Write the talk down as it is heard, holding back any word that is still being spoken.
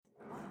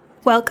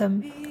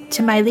Welcome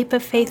to my Leap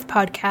of Faith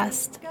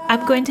podcast.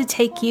 I'm going to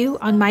take you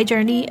on my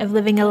journey of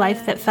living a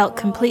life that felt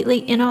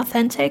completely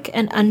inauthentic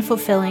and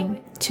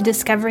unfulfilling, to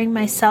discovering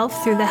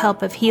myself through the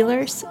help of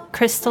healers,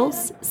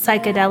 crystals,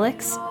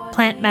 psychedelics,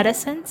 plant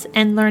medicines,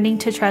 and learning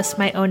to trust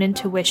my own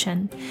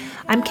intuition.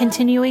 I'm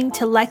continuing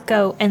to let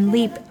go and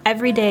leap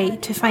every day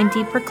to find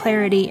deeper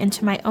clarity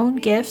into my own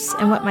gifts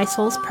and what my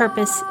soul's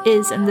purpose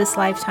is in this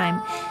lifetime,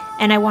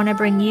 and I want to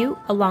bring you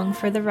along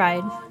for the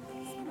ride.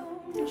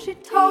 She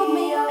told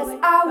me as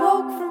I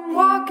woke from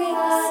walking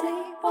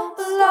asleep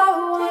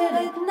alone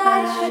at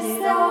night, she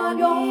said,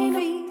 your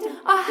feet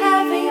are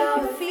heavy,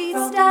 your feet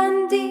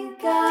stand deep,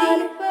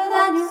 deeper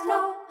than you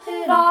know,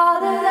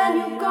 farther than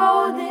you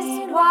go,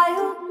 this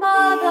wild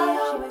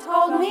mother. She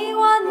told me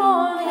one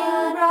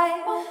morning,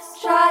 right,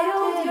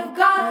 child, you've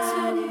got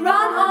to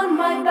run on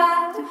my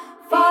back,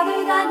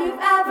 farther than you've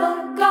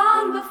ever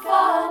gone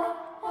before.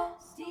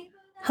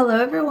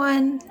 Hello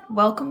everyone,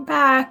 welcome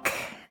back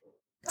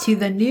to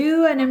the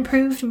new and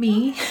improved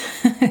me.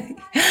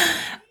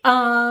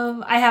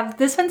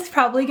 This one's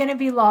probably going to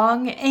be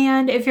long,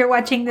 and if you're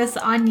watching this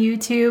on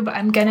YouTube,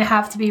 I'm going to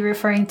have to be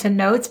referring to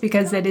notes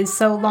because it is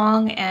so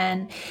long,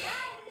 and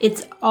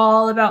it's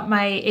all about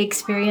my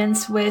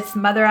experience with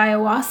Mother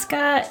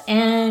Ayahuasca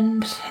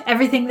and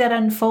everything that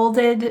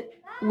unfolded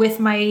with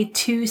my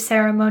two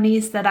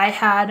ceremonies that I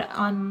had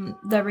on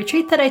the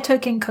retreat that I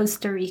took in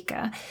Costa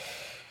Rica.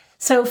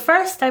 So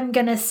first, I'm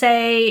going to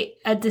say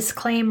a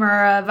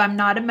disclaimer of I'm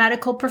not a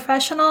medical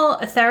professional,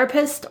 a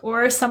therapist,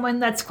 or someone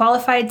that's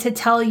qualified to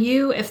tell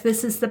you if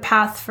this is the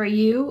path for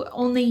you.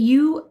 Only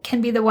you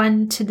can be the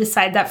one to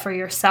decide that for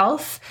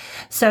yourself.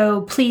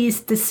 So please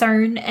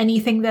discern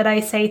anything that I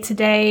say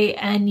today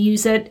and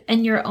use it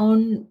in your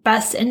own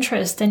best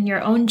interest and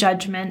your own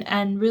judgment,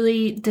 and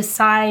really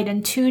decide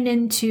and tune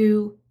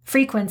into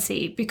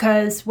frequency,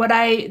 because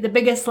the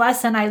biggest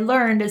lesson I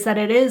learned is that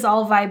it is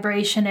all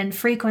vibration and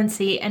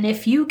frequency. And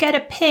if you get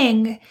a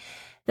ping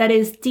that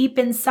is deep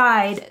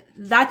inside,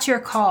 that's your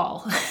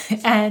call.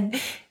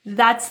 And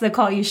that's the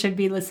call you should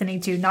be listening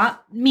to,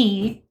 not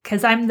me,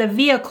 because I'm the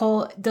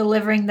vehicle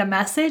delivering the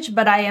message,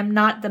 but I am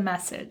not the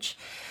message.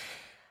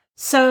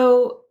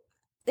 So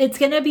it's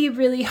going to be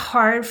really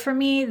hard for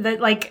me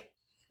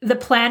the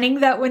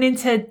planning that went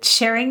into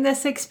sharing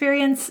this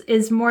experience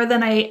is more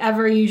than I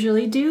ever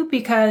usually do,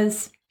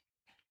 because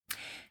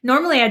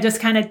normally I just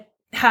kind of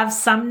have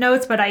some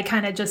notes, but I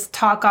kind of just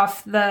talk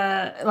off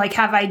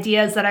have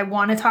ideas that I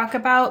want to talk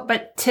about.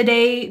 But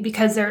today,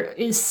 because there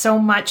is so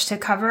much to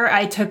cover,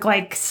 I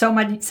took so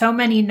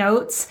many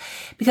notes,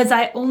 because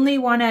I only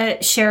want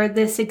to share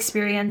this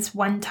experience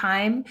one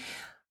time.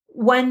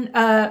 One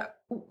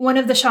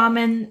of the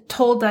shaman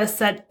told us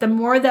that the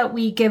more that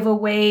we give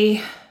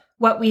away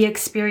what we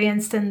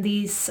experienced in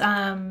these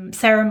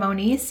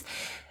ceremonies,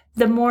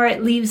 the more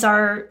it leaves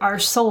our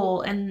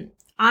soul. And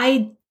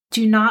I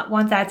do not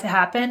want that to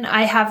happen.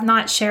 I have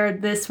not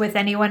shared this with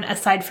anyone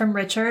aside from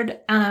Richard,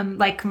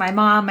 like my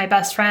mom, my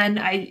best friend.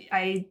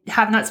 I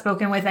have not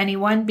spoken with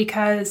anyone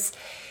because,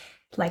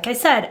 like I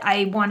said,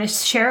 I want to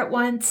share it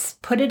once,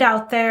 put it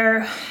out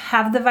there,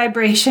 have the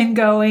vibration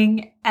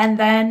going, and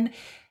then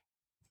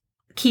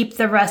keep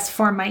the rest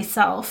for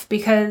myself,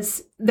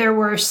 because there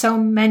were so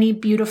many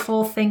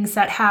beautiful things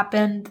that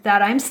happened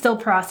that I'm still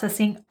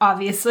processing,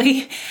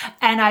 obviously,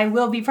 and I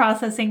will be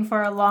processing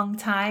for a long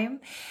time.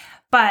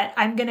 But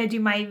I'm going to do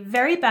my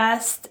very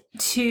best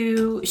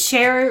to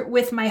share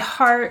with my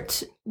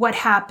heart what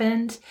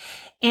happened.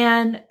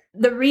 And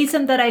the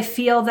reason that I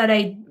feel that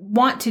I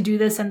want to do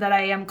this and that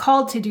I am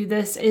called to do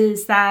this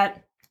is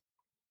that,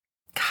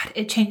 God,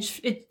 it changed.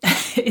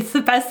 It's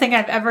the best thing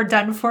I've ever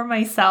done for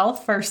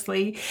myself,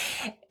 firstly.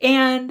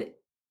 And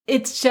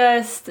it's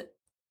just,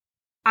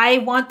 I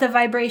want the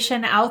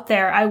vibration out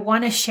there. I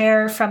want to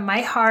share from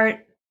my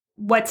heart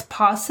what's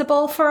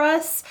possible for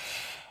us.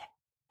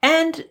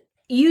 And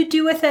you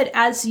do with it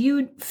as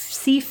you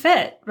see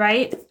fit,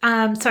 right? So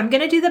I'm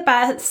going to do the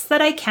best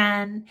that I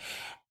can,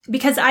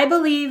 because I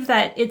believe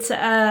that it's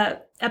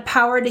a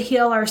power to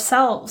heal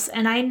ourselves.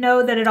 And I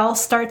know that it all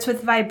starts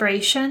with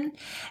vibration.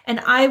 And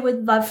I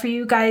would love for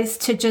you guys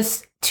to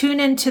just tune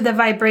into the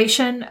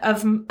vibration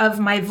of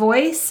my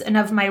voice and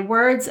of my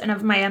words and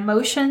of my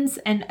emotions.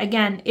 And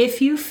again,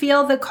 if you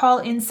feel the call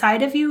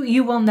inside of you,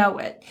 you will know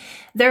it.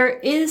 There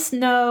is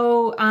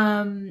no,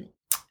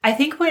 I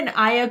think when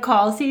Aya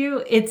calls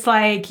you, it's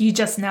like you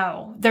just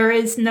know. There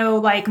is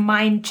no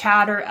mind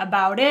chatter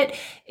about it.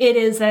 It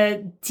is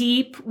a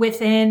deep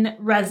within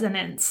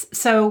resonance.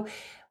 So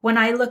when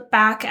I look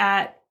back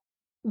at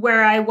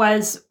where I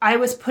was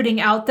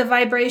putting out the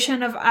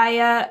vibration of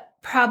Aya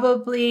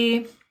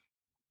probably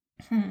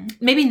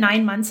maybe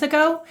 9 months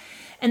ago.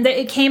 And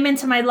it came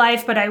into my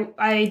life, but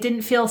I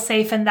didn't feel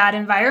safe in that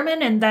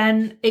environment. And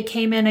then it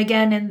came in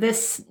again in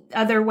this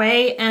other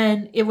way.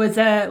 And it was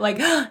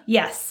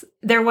yes,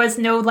 there was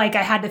no, I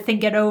had to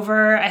think it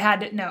over.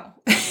 No,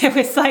 it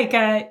was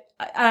a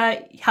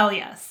hell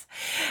yes.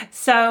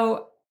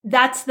 So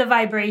that's the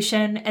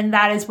vibration. And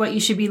that is what you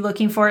should be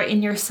looking for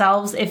in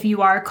yourselves if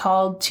you are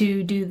called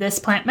to do this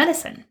plant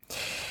medicine.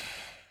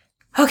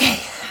 Okay,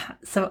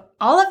 so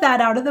all of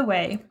that out of the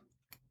way,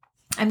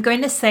 I'm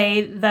going to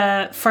say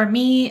for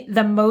me,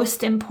 the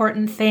most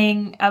important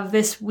thing of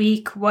this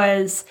week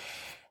was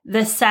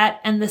the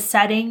set and the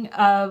setting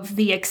of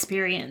the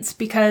experience,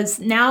 because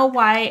now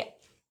why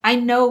I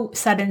know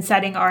set and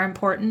setting are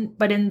important,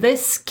 but in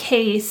this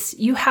case,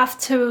 you have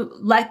to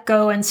let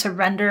go and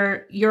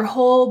surrender your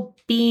whole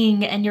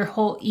being and your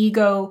whole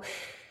ego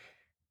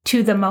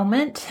to the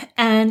moment.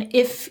 And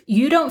if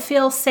you don't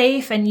feel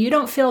safe and you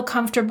don't feel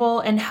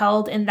comfortable and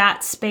held in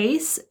that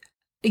space,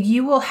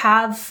 you will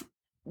have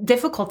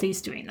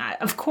difficulties doing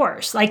that. Of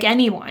course, like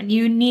anyone,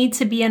 you need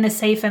to be in a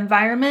safe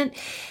environment.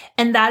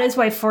 And that is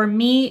why for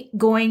me,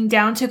 going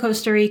down to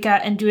Costa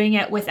Rica and doing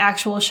it with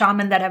actual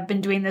shaman that have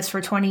been doing this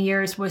for 20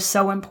 years was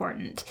so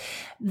important.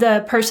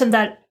 The person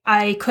that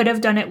I could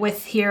have done it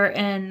with here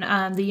in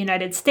the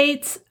United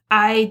States,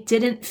 I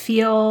didn't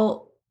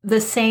feel the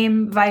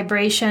same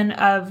vibration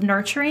of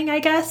nurturing, I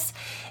guess.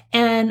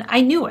 And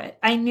I knew it.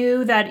 I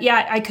knew that,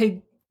 yeah, I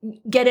could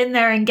get in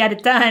there and get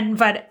it done,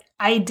 but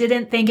I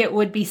didn't think it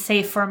would be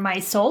safe for my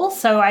soul.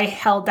 So I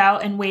held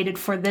out and waited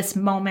for this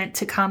moment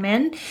to come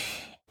in.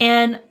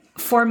 And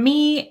for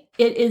me,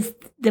 it is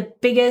the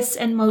biggest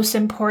and most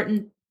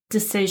important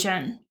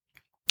decision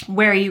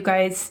where you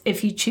guys,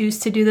 if you choose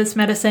to do this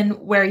medicine,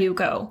 where you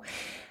go.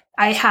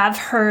 I have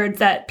heard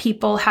that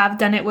people have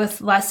done it with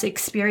less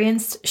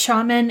experienced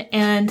shaman,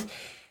 and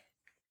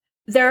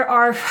there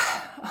are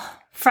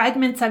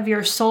fragments of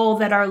your soul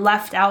that are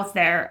left out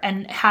there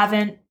and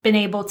haven't been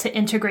able to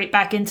integrate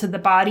back into the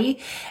body.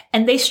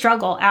 And they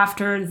struggle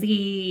after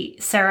the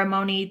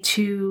ceremony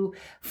to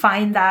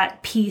find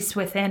that peace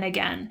within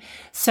again.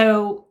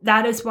 So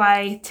that is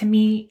why, to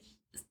me,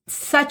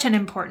 such an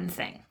important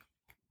thing.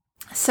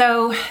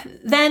 So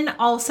then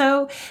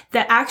also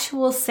the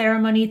actual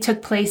ceremony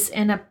took place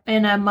in a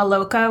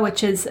maloca,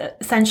 which is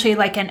essentially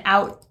like an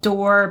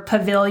outdoor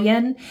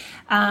pavilion.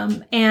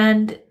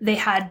 And they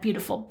had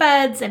beautiful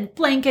beds and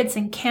blankets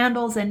and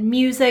candles and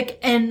music.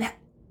 And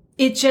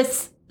it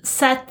just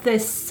set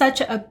this such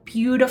a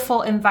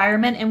beautiful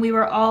environment. And we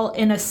were all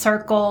in a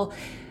circle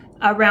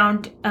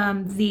around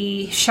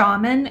the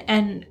shaman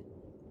and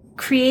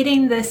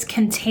creating this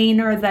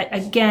container that,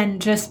 again,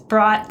 just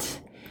brought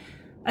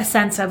a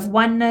sense of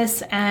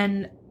oneness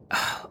and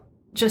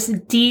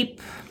just deep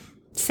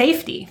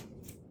safety.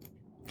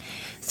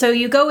 So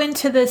you go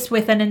into this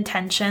with an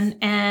intention,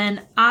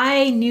 and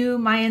I knew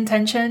my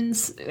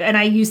intentions, and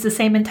I used the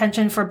same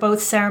intention for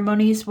both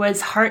ceremonies,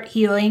 was heart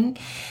healing.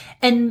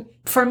 And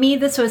for me,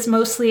 this was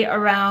mostly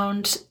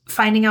around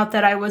finding out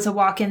that I was a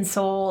walk-in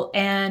soul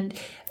and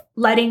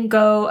letting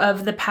go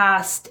of the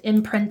past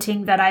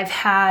imprinting that I've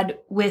had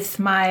with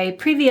my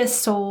previous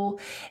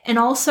soul, and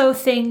also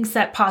things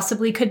that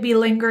possibly could be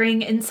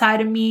lingering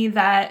inside of me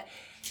that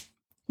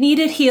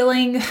needed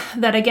healing,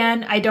 that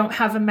again, I don't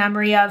have a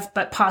memory of,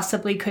 but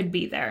possibly could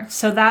be there.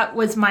 So that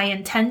was my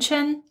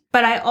intention.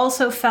 But I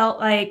also felt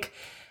like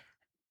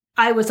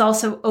I was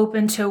also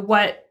open to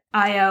what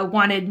Aya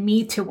wanted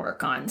me to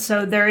work on.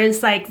 So there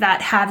is like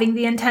that having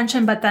the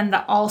intention, but then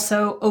the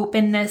also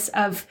openness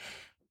of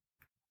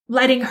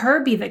letting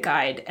her be the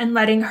guide and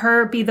letting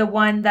her be the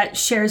one that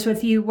shares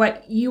with you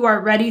what you are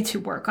ready to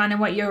work on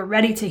and what you're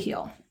ready to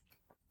heal.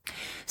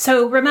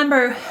 So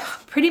remember,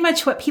 pretty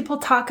much what people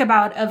talk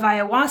about of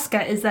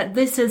ayahuasca is that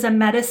this is a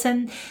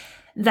medicine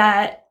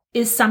that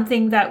is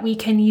something that we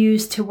can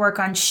use to work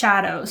on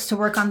shadows, to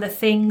work on the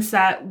things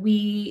that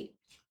we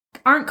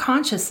aren't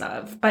conscious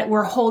of, but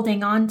we're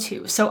holding on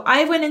to. So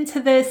I went into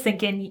this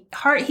thinking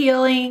heart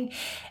healing,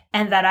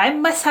 and that I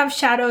must have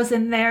shadows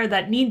in there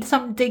that need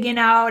some digging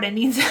out and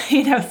needs,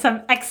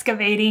 some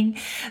excavating.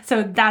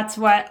 So that's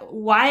why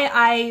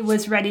I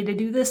was ready to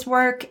do this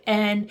work.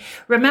 And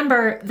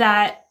remember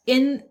that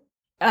in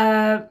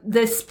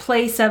this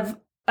place of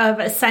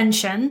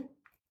ascension,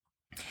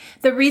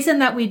 the reason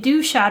that we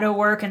do shadow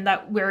work and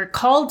that we're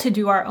called to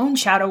do our own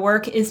shadow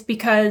work is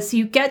because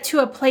you get to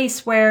a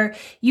place where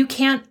you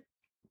can't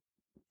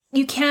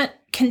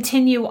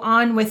continue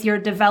on with your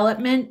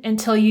development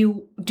until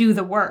you do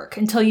the work,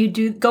 until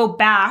you go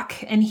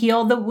back and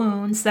heal the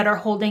wounds that are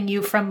holding you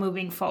from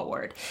moving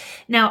forward.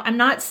 Now, I'm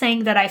not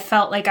saying that I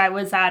felt like I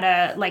was at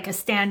a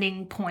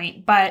standing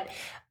point, but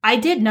I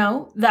did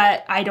know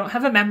that I don't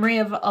have a memory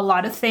of a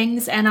lot of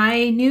things, and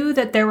I knew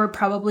that there were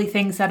probably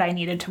things that I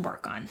needed to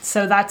work on.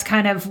 So that's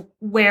kind of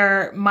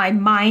where my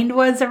mind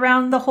was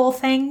around the whole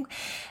thing,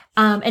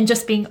 and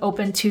just being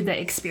open to the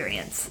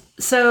experience.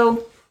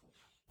 So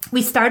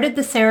we started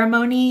the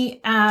ceremony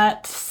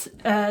at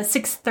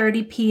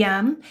 6:30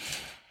 p.m.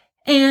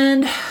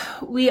 and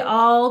we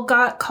all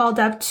got called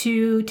up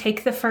to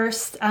take the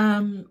first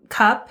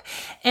cup.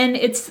 And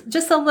it's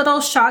just a little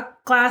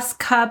shot glass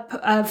cup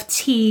of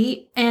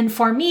tea. And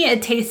for me,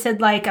 it tasted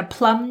like a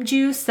plum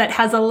juice that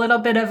has a little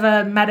bit of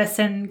a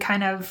medicine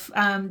kind of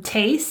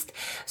taste.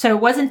 So it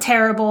wasn't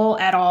terrible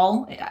at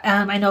all.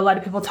 I know a lot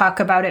of people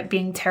talk about it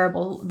being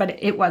terrible,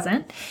 but it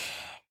wasn't.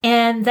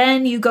 And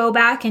then you go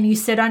back and you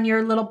sit on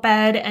your little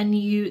bed and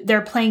they're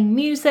playing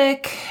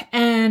music,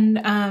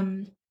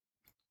 and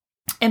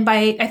And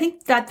I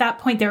think at that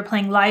point they were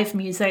playing live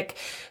music.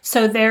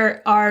 So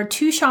there are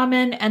 2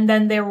 shaman, and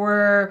then there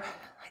were,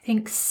 I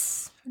think,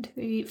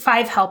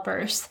 5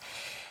 helpers.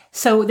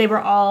 So they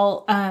were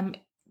all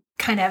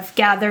kind of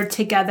gathered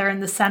together in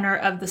the center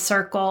of the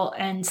circle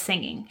and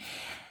singing.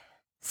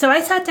 So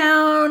I sat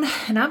down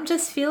and I'm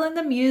just feeling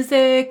the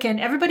music, and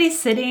everybody's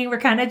sitting. We're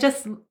kind of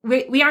just,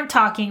 we aren't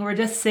talking. We're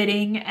just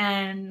sitting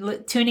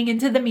and tuning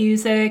into the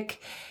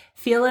music,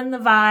 feeling the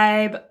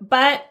vibe.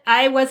 But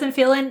I wasn't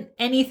feeling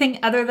anything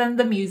other than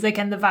the music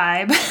and the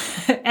vibe.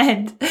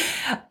 And,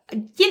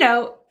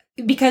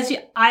 because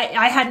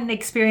I hadn't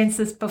experienced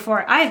this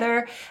before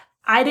either,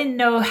 I didn't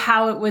know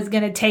how it was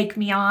going to take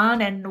me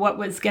on and what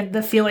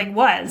the feeling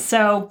was.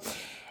 So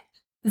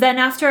then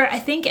after, I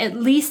think at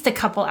least a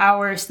couple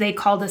hours, they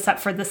called us up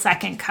for the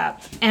second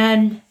cup.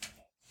 And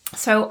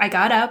so I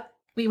got up.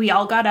 We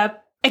all got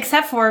up,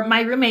 except for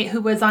my roommate who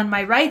was on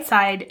my right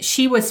side.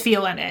 She was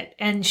feeling it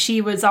and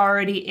she was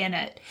already in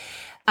it.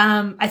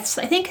 I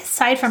think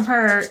aside from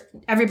her,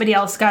 everybody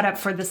else got up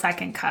for the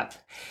second cup.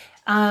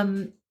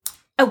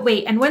 Oh,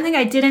 wait. And one thing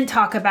I didn't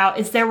talk about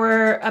is there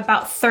were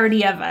about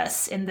 30 of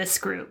us in this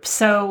group.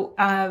 So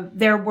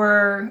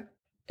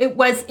it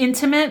was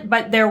intimate,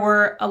 but there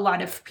were a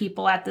lot of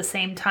people at the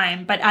same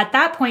time. But at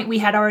that point, we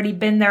had already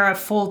been there a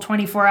full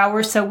 24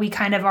 hours. So we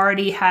kind of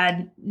already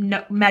had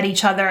met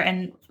each other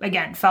and,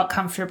 again, felt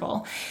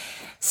comfortable.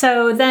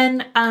 So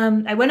then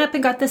I went up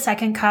and got the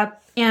second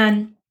cup,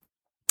 and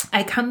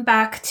I come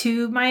back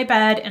to my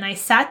bed and I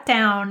sat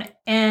down,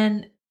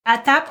 and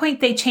at that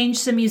point, they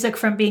changed the music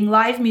from being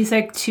live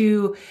music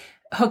to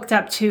hooked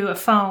up to a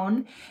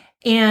phone.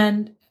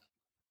 And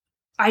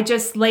I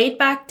just laid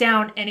back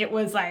down, and it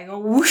was like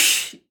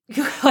whoosh.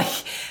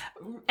 Like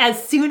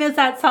as soon as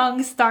that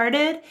song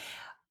started,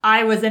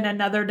 I was in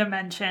another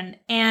dimension.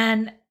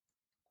 And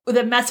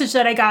the message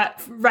that I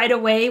got right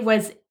away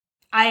was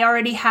I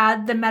already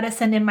had the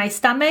medicine in my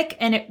stomach,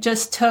 and it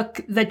just took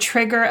the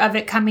trigger of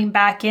it coming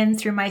back in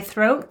through my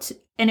throat.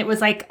 And it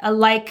was like a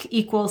like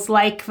equals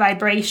like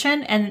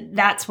vibration. And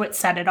that's what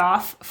set it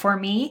off for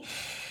me.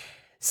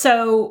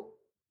 So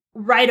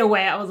right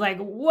away, I was like,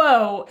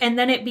 whoa. And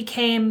then it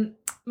became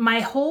my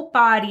whole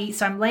body.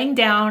 So I'm laying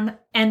down,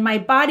 and my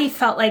body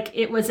felt like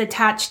it was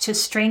attached to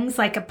strings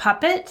like a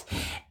puppet.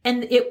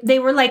 And they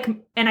were like,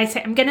 and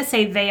I'm going to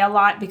say they a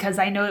lot because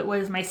I know it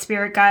was my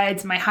spirit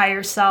guides, my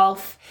higher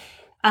self.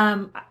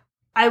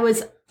 I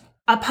was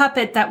a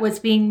puppet that was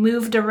being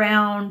moved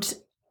around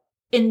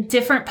in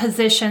different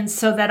positions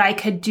so that I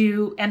could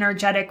do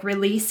energetic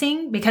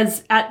releasing,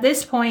 because at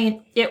this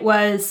point it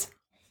was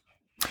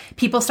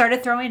people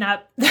started throwing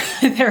up.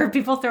 There were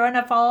people throwing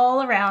up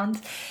all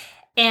around.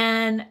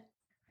 And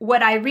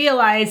what I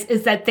realized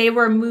is that they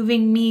were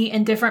moving me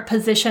in different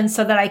positions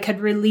so that I could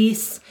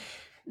release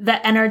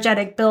the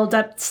energetic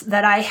buildups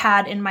that I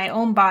had in my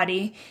own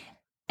body.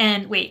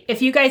 And wait,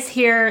 if you guys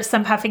hear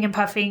some huffing and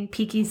puffing,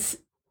 Peaky's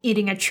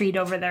eating a treat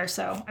over there,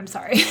 so I'm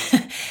sorry.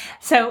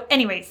 So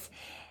anyways,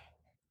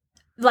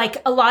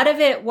 like a lot of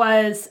it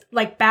was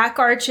like back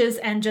arches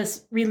and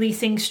just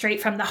releasing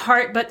straight from the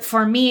heart. But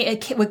for me,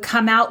 it would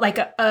come out like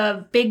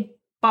a big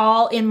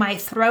ball in my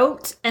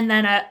throat, and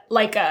then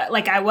like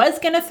I was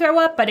going to throw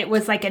up, but it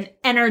was like an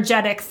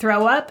energetic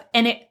throw up.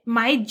 And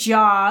my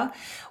jaw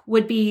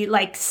would be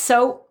like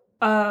so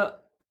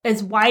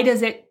as wide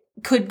as it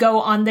could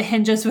go on the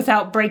hinges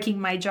without breaking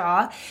my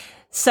jaw.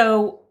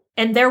 So,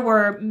 and there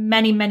were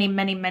many, many,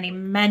 many, many,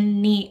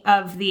 many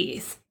of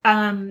these.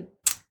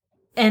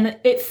 And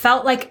it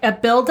felt like a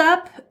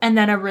buildup and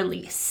then a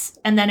release.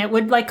 And then it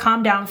would like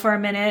calm down for a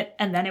minute,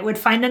 and then it would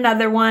find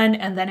another one,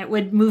 and then it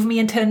would move me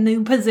into a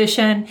new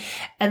position.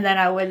 And then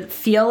I would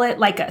feel it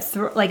like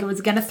like it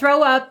was going to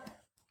throw up.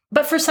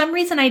 But for some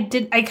reason I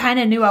kind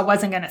of knew I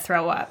wasn't going to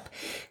throw up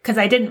because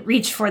I didn't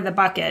reach for the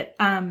bucket.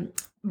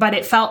 But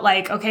it felt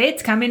like, okay,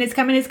 it's coming, it's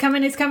coming, it's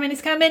coming, it's coming,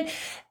 it's coming.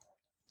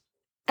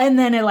 And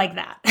then it like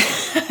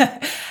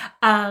that.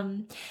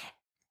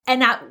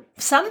 And at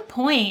some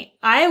point,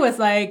 I was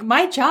like,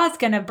 my jaw's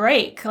going to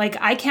break. Like,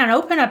 I can't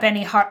open up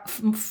any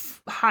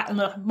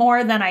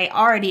more than I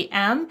already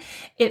am.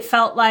 It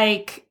felt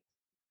like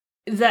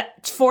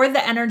that for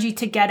the energy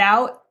to get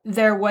out,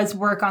 there was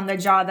work on the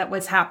jaw that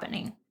was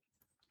happening.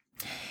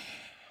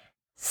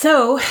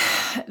 So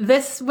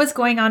this was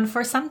going on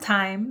for some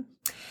time.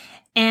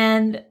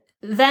 And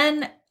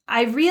then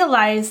I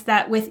realized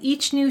that with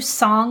each new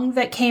song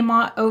that came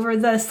over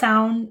the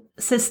sound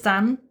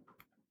system,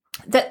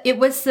 that it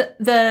was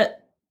the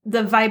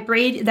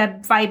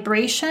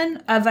vibration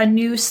of a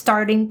new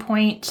starting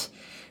point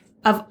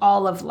of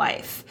all of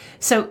life.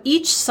 So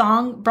each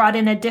song brought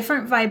in a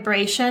different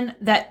vibration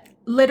that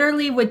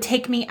literally would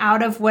take me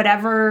out of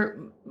whatever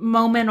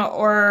moment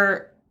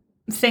or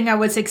thing I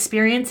was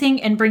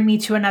experiencing and bring me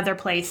to another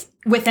place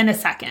within a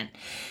second.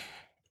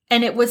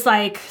 And it was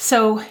like,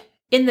 so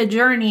in the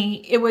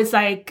journey, it was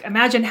like,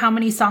 imagine how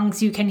many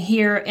songs you can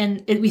hear.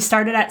 And we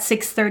started at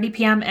 6:30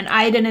 p.m. and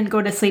I didn't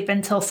go to sleep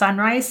until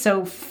sunrise.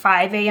 So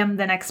 5 a.m.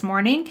 the next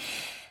morning.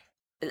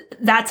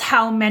 That's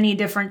how many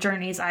different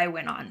journeys I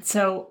went on.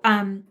 So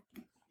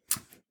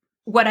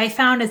what I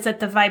found is that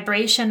the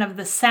vibration of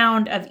the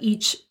sound of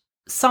each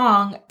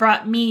song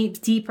brought me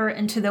deeper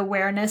into the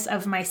awareness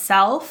of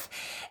myself.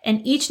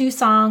 And each new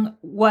song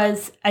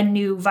was a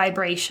new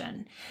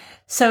vibration.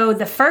 So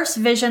the first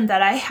vision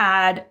that I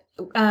had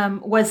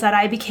was that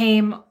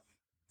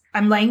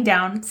I'm laying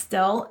down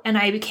still, and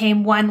I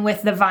became one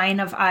with the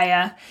vine of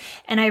Aya.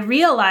 And I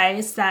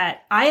realized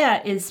that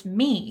Aya is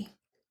me.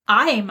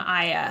 I'm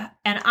Aya.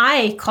 And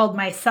I called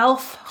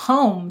myself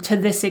home to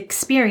this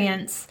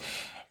experience.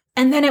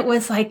 And then it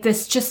was like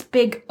this just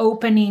big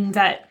opening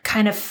that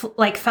kind of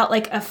felt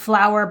like a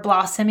flower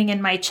blossoming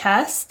in my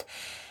chest.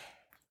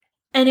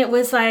 And it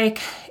was like,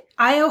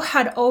 Aya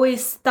had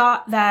always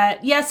thought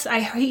that, yes, I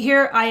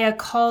hear Aya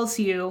calls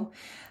you,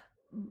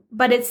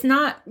 but it's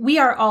not, we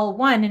are all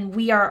one and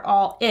we are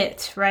all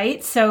it,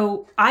 right?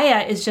 So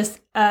Aya is just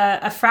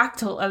a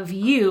fractal of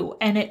you,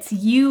 and it's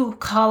you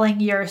calling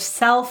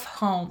yourself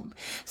home.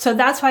 So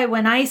that's why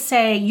when I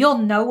say you'll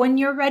know when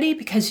you're ready,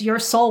 because your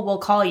soul will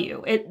call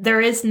you.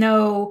 There is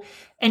no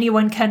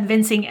anyone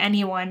convincing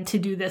anyone to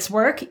do this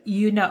work,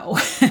 you know.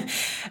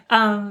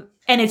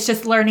 And it's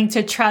just learning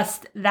to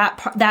trust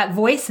that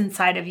voice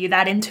inside of you,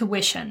 that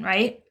intuition,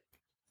 right?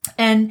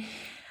 And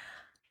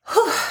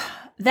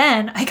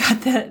then I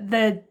got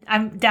the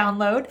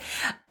download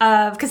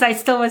because I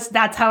still was.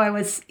 That's how I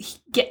was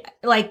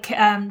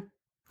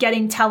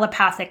getting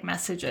telepathic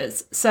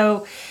messages.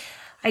 So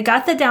I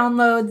got the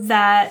download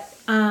that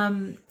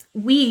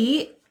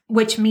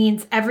which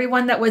means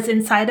everyone that was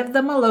inside of the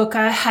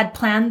Maloka had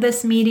planned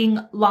this meeting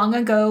long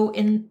ago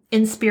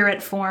in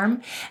spirit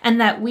form,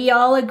 and that we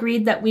all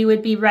agreed that we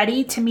would be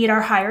ready to meet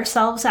our higher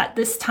selves at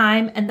this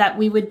time, and that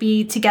we would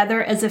be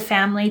together as a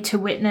family to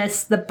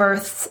witness the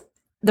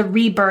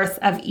rebirth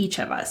of each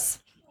of us.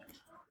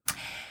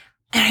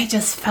 And I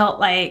just felt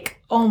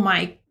like, oh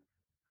my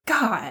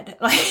God,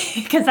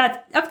 because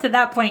that's up to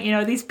that point,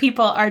 these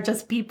people are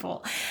just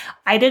people.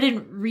 I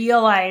didn't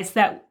realize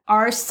that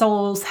our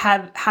souls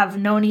have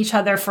known each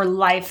other for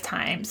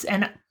lifetimes,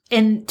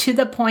 and to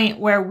the point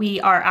where we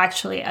are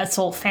actually a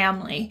soul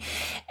family.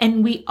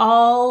 And we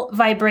all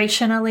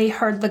vibrationally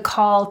heard the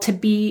call to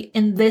be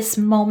in this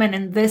moment,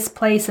 in this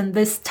place, in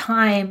this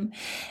time.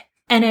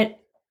 And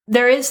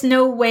there is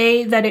no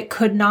way that it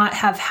could not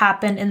have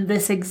happened in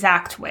this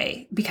exact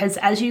way, because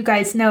as you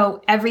guys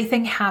know,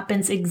 everything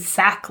happens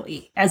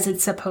exactly as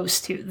it's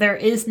supposed to. There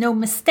is no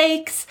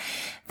mistakes.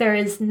 There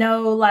is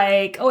no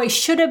I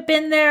should have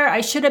been there.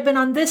 I should have been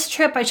on this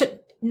trip.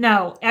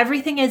 No,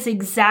 everything is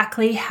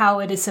exactly how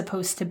it is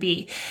supposed to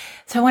be.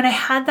 So when I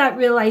had that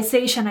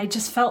realization, I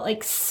just felt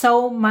like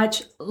so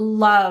much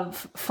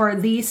love for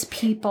these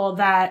people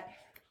that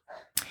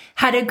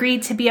had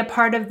agreed to be a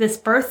part of this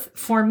birth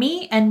for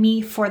me and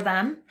me for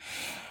them.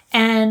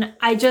 And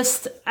I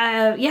just,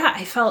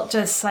 I felt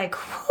just like,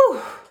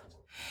 whew.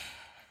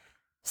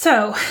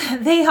 So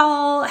they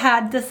all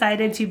had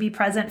decided to be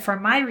present for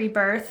my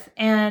rebirth.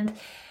 And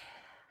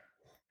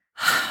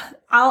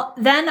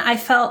then I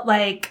felt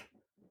like,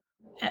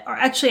 or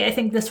actually, I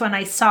think this one,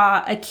 I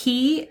saw a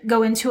key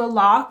go into a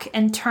lock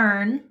and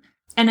turn,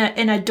 and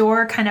a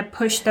door kind of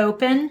pushed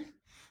open.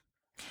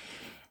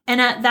 And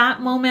at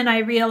that moment, I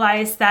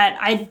realized that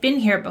I'd been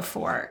here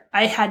before.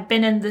 I had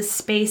been in this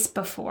space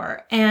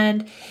before.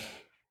 And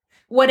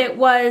what it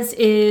was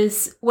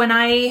is when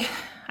I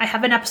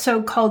have an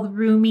episode called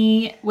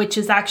Rumi, which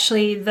is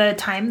actually the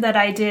time that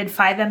I did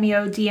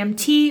 5-MeO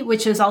DMT,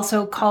 which is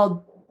also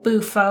called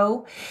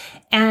Bufo.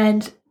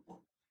 And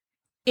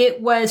it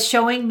was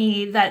showing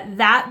me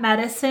that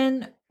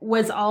medicine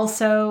was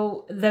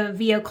also the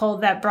vehicle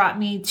that brought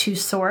me to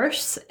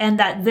source, and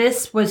that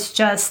this was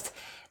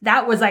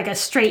that was like a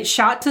straight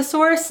shot to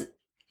source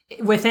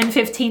within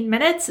 15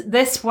 minutes.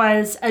 This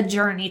was a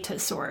journey to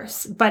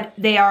source, but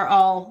they are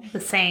all the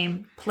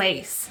same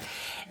place.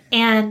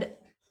 And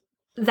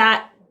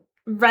that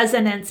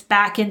resonance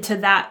back into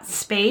that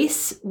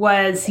space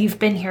was, you've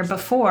been here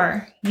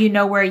before, you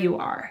know where you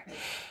are.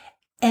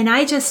 And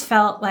I just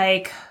felt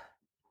like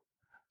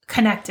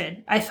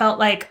connected. I felt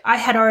like I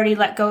had already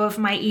let go of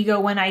my ego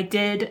when I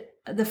did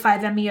the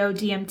 5-MeO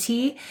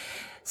DMT.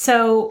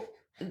 So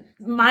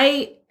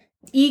my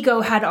ego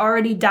had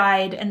already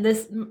died, and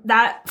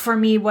that for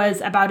me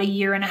was about 1.5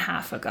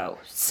 years ago.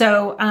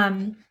 So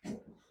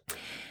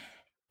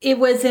it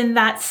was in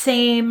that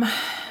same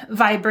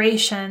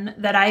vibration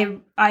that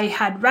I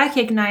had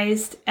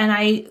recognized,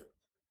 and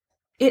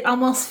it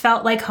almost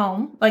felt like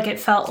home, like it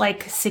felt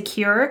like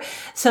secure.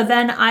 So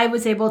then I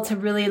was able to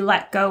really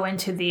let go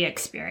into the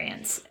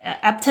experience.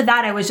 Up to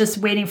that, I was just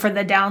waiting for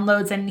the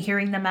downloads and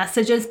hearing the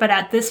messages. But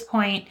at this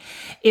point,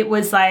 it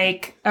was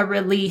like a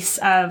release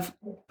of,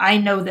 I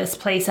know this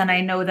place and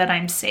I know that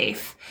I'm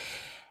safe.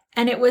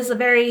 And it was a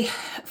very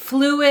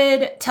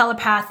fluid,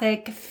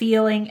 telepathic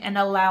feeling and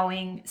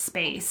allowing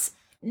space.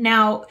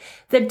 Now,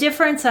 the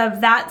difference of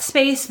that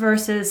space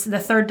versus the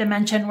third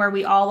dimension where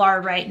we all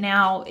are right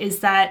now is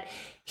that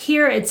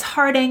here it's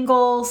hard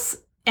angles,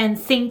 and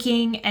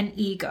thinking and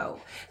ego.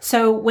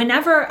 So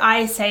whenever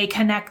I say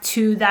connect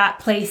to that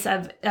place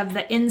of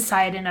the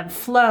inside and of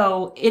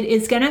flow, it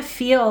is going to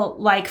feel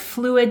like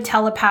fluid,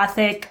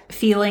 telepathic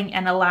feeling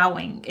and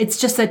allowing. It's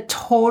just a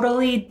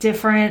totally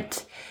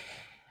different,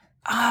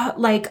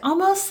 like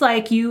almost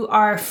like you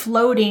are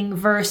floating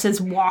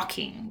versus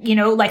walking. You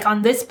know, like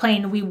on this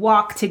plane, we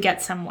walk to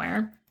get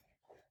somewhere.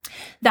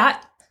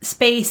 That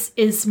space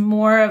is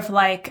more of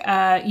like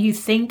you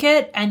think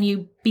it and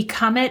you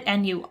become it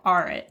and you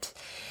are it.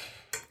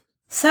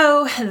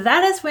 So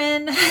that is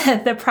when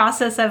the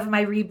process of my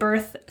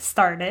rebirth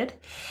started.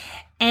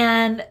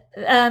 And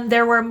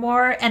there were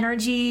more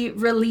energy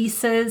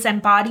releases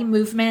and body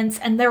movements.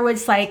 And there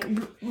was like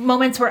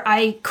moments where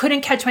I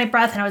couldn't catch my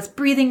breath and I was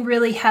breathing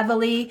really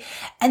heavily.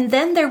 And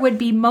then there would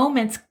be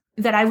moments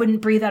that I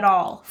wouldn't breathe at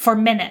all for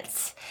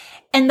minutes.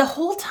 And the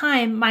whole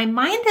time my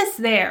mind is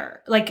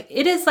there, like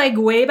it is like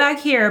way back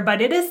here,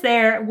 but it is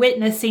there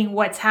witnessing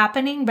what's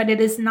happening, but it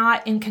is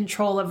not in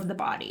control of the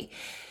body.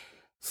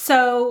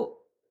 So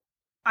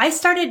I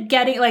started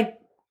getting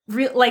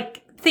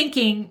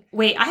thinking,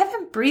 wait, I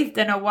haven't breathed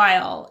in a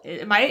while.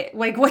 Am I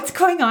like, what's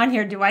going on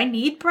here? Do I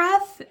need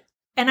breath?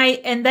 And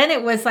then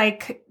it was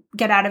like,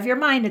 get out of your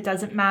mind. It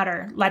doesn't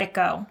matter. Let it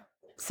go.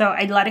 So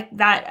I let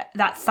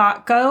that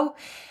thought go.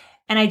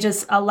 And I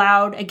just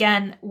allowed,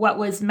 again, what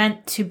was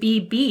meant to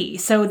be.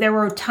 So there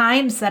were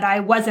times that I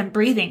wasn't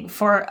breathing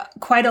for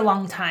quite a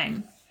long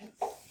time.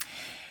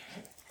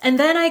 And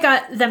then I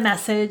got the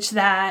message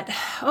that,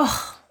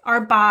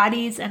 our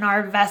bodies and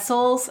our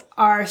vessels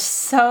are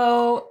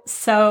so,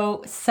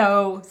 so,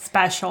 so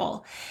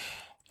special.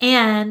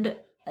 And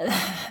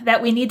that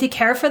we need to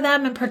care for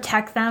them and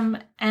protect them,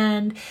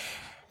 and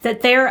that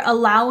they're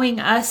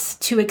allowing us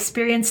to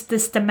experience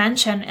this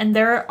dimension, and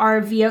they're our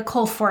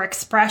vehicle for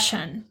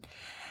expression.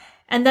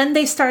 And then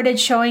they started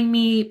showing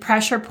me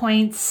pressure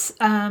points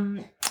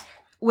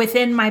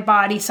within my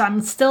body. So I'm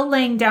still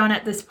laying down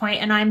at this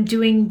point, and I'm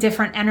doing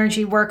different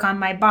energy work on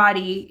my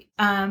body.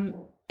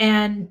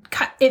 And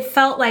it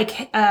felt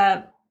like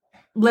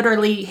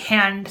literally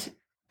hand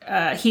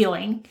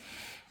healing.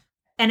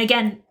 And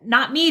again,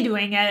 not me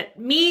doing it.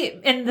 Me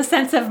in the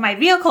sense of my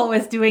vehicle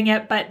was doing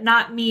it, but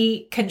not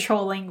me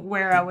controlling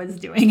where I was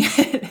doing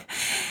it.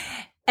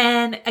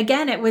 And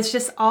again, it was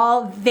just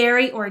all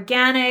very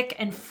organic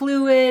and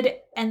fluid.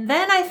 And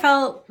then I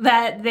felt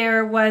that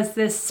there was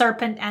this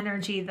serpent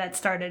energy that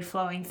started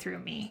flowing through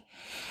me.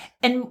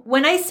 And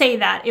when I say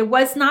that, it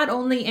was not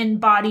only in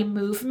body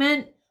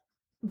movement,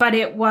 but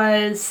it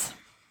was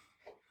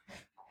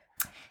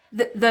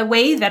the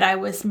way that I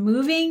was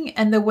moving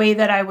and the way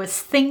that I was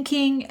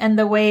thinking and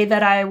the way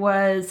that I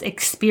was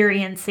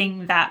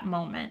experiencing that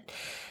moment.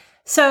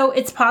 So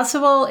it's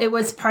possible it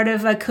was part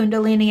of a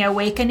Kundalini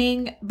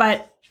awakening,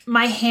 but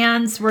my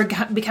hands were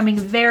becoming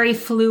very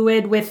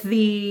fluid with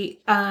the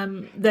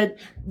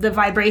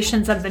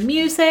vibrations of the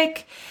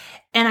music,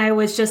 and I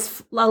was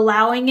just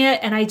allowing it.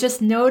 And I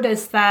just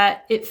noticed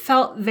that it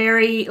felt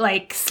very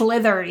like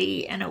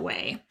slithery in a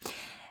way.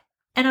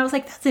 And I was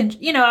like,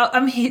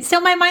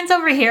 still my mind's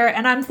over here,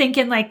 and I'm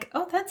thinking like,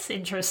 oh, that's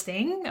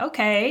interesting.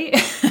 Okay.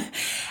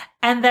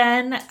 And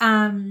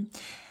then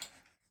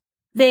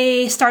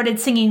they started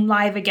singing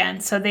live again.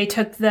 So they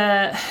took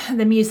the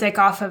music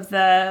off of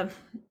the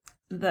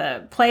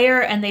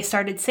player and they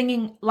started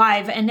singing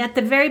live. And at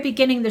the very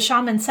beginning, the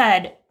shaman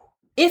said,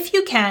 if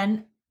you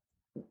can,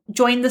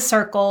 join the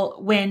circle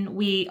when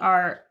we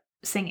are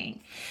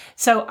singing.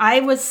 So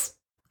I was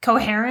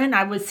coherent.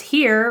 I was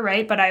here,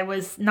 right? But I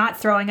was not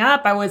throwing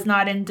up. I was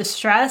not in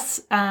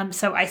distress.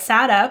 So I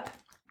sat up,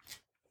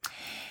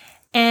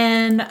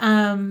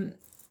 and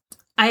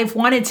I've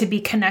wanted to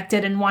be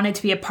connected and wanted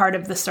to be a part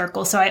of the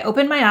circle. So I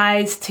opened my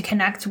eyes to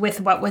connect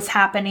with what was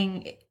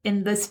happening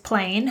in this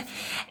plane.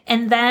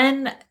 And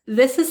then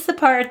this is the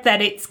part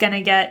that it's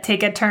going to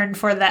take a turn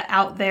for the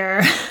out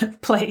there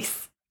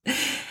place.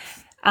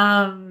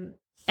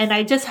 And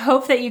I just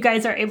hope that you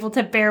guys are able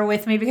to bear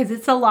with me, because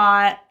it's a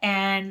lot.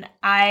 And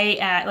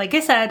I, like I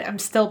said, I'm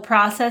still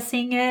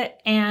processing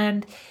it.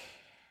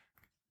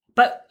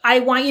 But I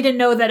want you to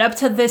know that up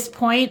to this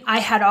point, I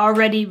had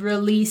already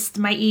released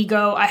my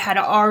ego. I had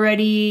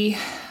already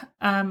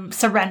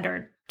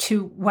surrendered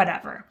to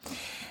whatever.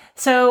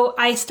 So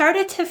I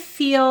started to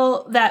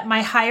feel that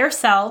my higher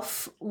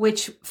self,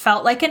 which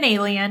felt like an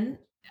alien,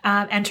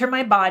 enter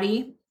my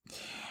body,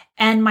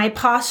 and my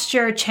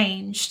posture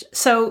changed.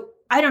 So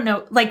I don't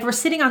know, like we're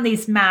sitting on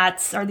these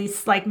mats or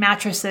these like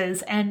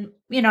mattresses, and,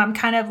 I'm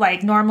kind of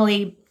like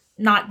normally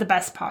not the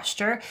best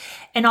posture.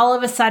 And all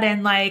of a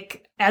sudden,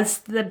 like as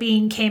the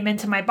being came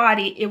into my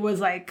body, it was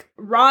like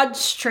rod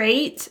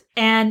straight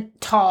and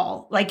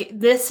tall. Like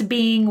this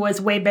being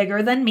was way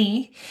bigger than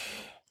me,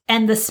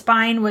 and the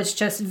spine was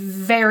just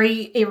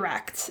very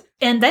erect.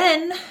 And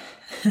then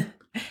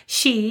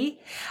I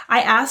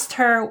asked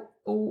her,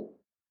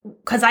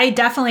 because I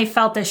definitely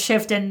felt a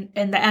shift in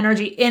the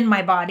energy in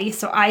my body.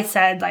 So I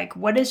said, like,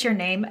 what is your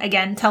name?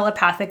 Again,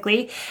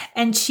 telepathically.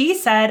 And she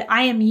said,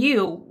 I am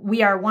you.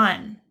 We are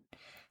one.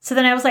 So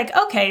then I was like,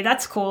 okay,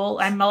 that's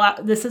cool.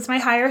 This is my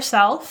higher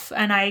self,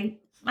 and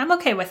I'm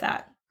okay with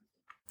that.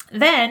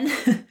 Then,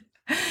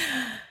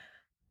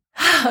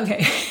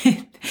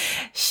 okay,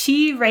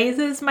 she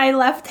raises my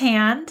left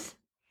hand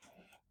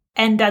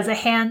and does a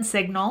hand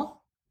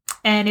signal.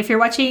 And if you're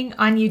watching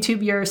on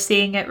YouTube, you're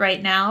seeing it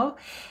right now.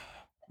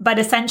 But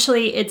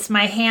essentially, it's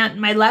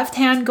my left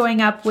hand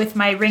going up with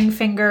my ring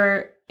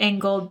finger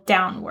angled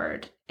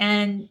downward.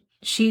 And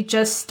she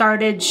just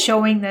started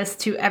showing this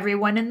to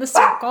everyone in the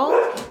circle.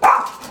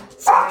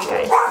 Sorry,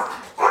 guys.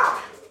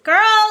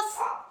 Girls!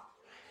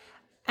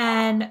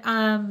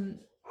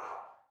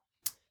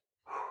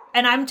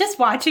 And I'm just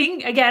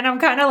watching. Again, I'm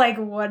kind of like,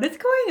 what is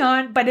going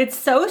on? But it's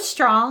so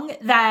strong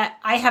that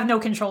I have no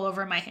control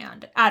over my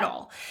hand at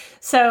all.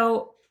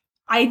 So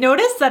I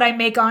noticed that I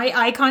make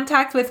eye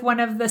contact with one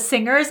of the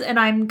singers, and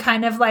I'm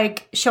kind of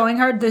like showing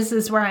her, this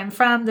is where I'm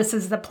from. This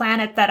is the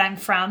planet that I'm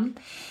from.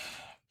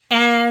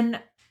 And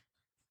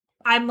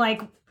I'm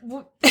like,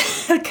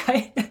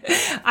 okay.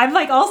 I'm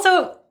like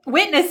also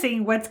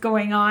witnessing what's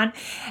going on.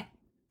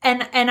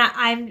 And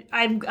I'm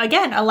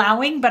again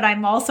allowing, but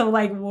I'm also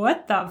like,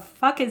 what the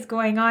fuck is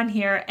going on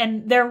here?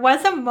 And there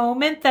was a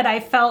moment that I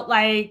felt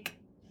like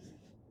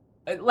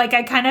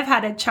I kind of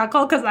had a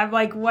chuckle, because I'm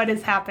like, what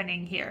is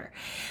happening here?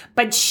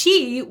 But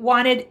she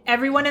wanted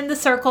everyone in the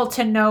circle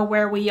to know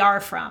where we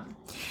are from.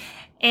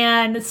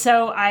 And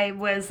so I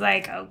was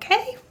like,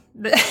 okay,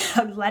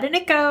 I'm letting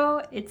it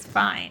go. It's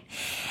fine.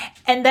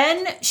 And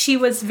then she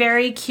was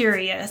very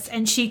curious,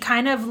 and she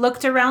kind of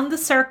looked around the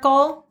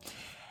circle.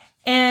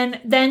 And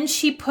then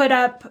she put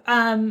up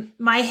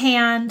my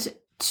hand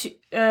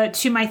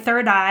to my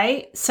third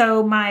eye.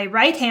 So my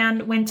right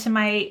hand went to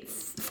my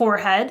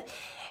forehead,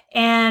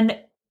 and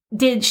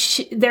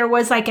there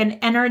was like an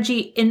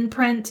energy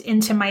imprint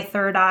into my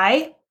third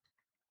eye.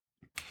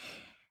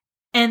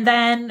 And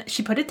then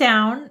she put it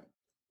down,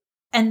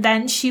 and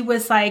then she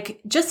was like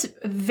just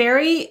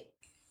very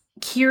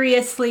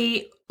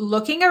curiously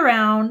looking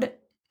around.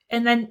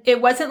 And then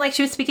it wasn't like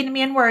she was speaking to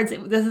me in words.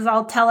 This is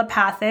all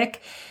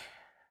telepathic.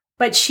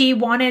 But she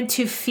wanted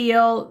to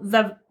feel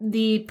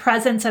the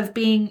presence of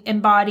being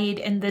embodied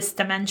in this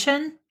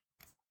dimension.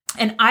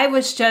 And I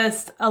was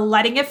just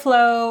letting it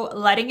flow,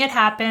 letting it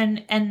happen,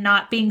 and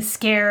not being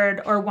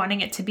scared or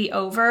wanting it to be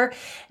over.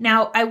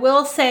 Now, I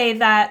will say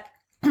that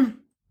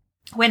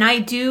when I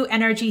do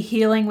energy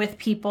healing with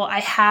people,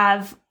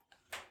 I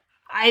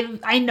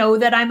know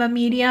that I'm a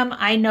medium.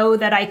 I know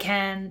that I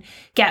can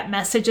get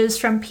messages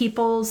from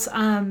people's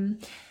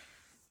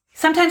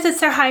sometimes it's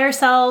their higher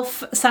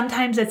self.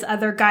 Sometimes it's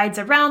other guides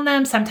around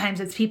them. Sometimes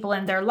it's people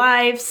in their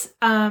lives.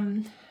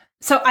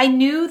 So I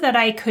knew that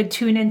I could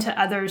tune into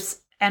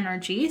others'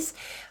 energies,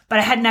 but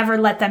I had never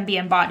let them be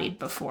embodied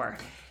before.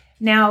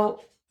 Now,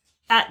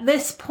 at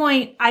this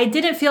point, I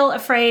didn't feel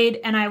afraid,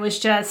 and I was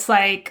just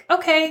like,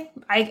 okay,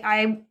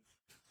 I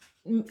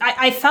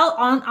felt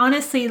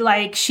honestly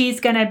like she's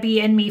going to be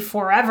in me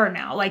forever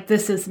now. Like,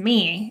 this is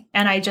me,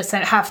 and I just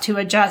have to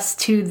adjust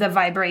to the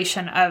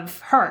vibration of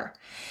her.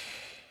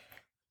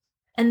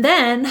 And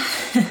then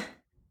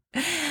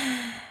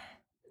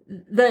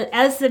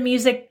as the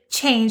music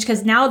changed,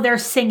 because now they're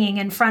singing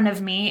in front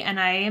of me, and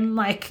I am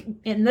like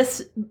in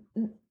this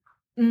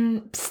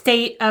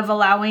state of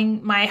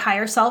allowing my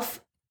higher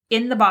self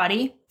in the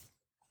body,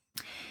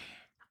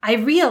 I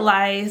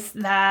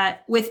realized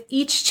that with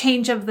each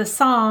change of the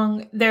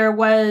song, there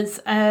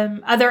was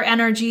other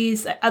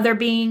energies, other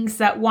beings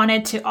that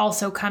wanted to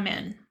also come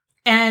in.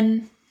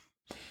 And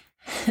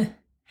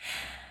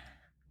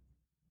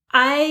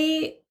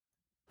I,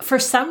 for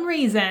some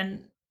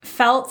reason,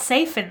 felt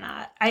safe in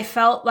that. I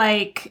felt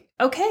like,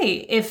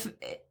 okay,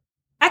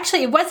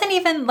 actually, it wasn't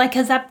even like,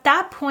 because at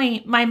that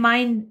point, my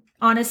mind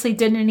honestly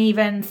didn't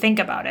even think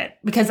about it,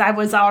 because I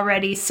was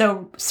already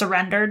so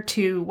surrendered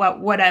to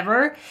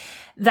whatever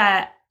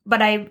that,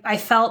 but I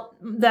felt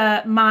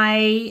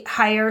my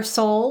higher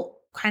soul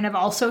kind of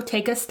also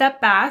take a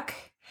step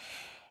back.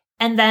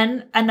 And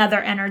then another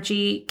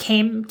energy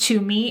came to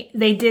me.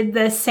 They did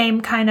the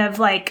same kind of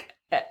like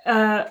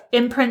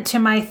imprint to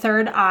my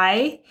third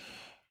eye,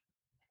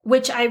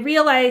 which I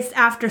realized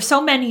after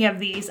so many of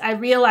these, I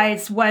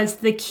realized was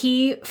the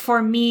key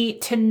for me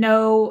to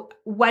know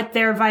what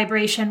their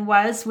vibration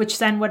was, which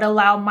then would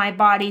allow my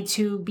body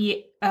to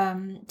be,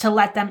 to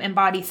let them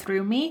embody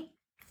through me.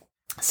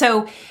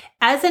 So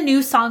as a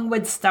new song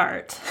would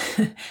start,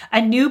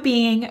 a new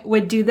being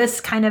would do this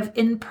kind of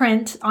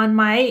imprint on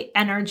my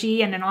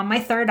energy and then on my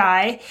third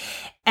eye.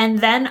 And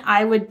then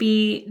I would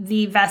be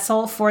the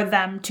vessel for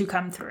them to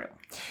come through.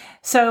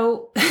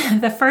 So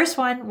the first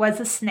one was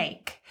a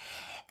snake.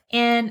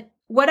 And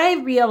what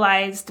I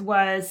realized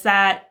was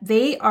that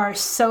they are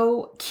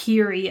so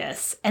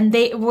curious, and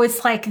it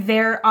was like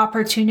their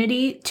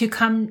opportunity to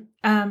come,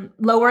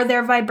 lower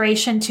their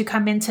vibration, to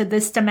come into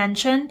this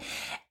dimension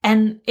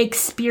and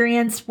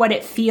experience what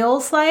it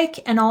feels like,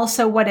 and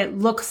also what it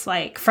looks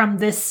like from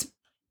this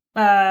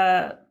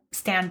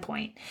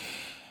standpoint.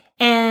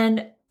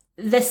 And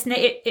the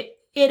snake,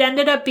 it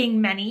ended up being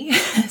many.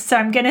 So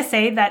I'm going to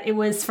say that it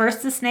was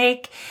first a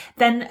snake,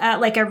 then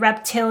like a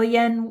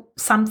reptilian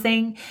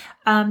something.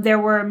 There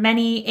were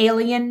many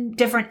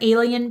different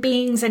alien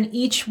beings, and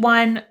each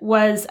one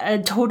was a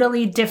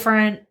totally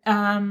different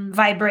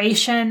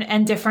vibration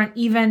and different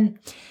even,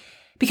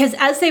 because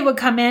as they would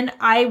come in,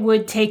 I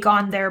would take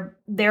on their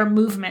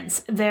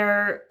movements,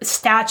 their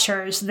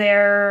statures,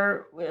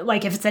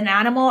 like if it's an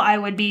animal, I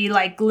would be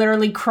like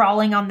literally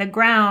crawling on the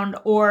ground,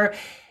 or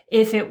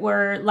if it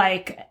were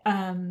like,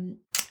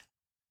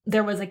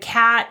 there was a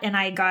cat and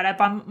I got up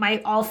on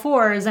my all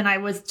fours and I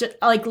was just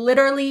like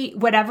literally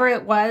whatever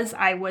it was,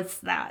 I was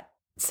that.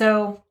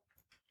 So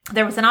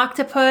there was an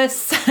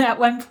octopus at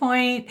one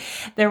point.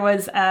 There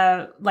was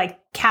like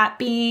cat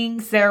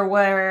beings. There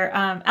were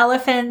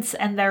elephants,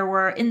 and there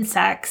were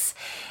insects.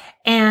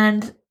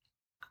 And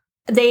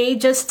they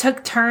just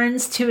took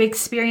turns to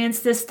experience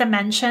this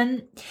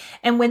dimension.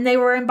 And when they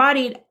were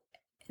embodied,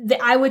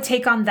 I would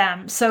take on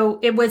them. So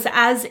it was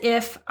as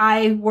if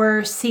I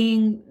were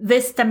seeing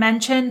this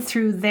dimension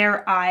through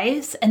their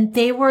eyes, and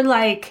they were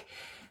like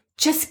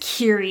just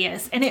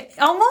curious, and it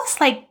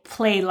almost like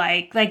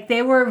play-like. Like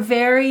they were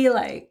very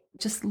like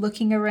just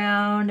looking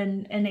around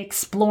and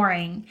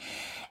exploring.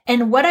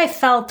 And what I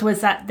felt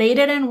was that they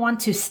didn't want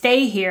to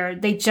stay here.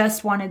 They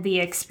just wanted the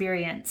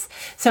experience.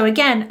 So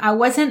again, I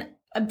wasn't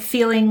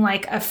feeling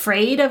like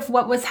afraid of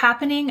what was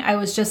happening. I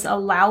was just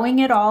allowing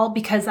it all,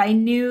 because I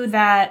knew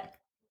that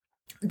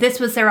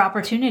this was their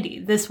opportunity.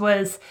 This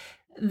was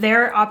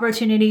their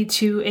opportunity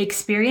to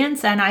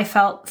experience. And I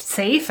felt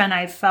safe, and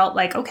I felt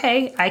like,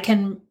 okay, I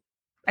can,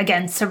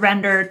 again,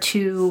 surrender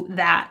to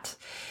that.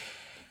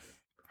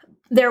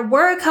 There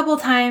were a couple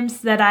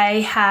times that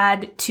I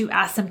had to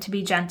ask them to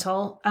be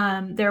gentle.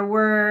 There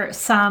were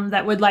some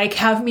that would like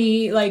have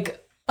me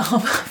like,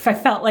 if I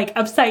felt like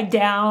upside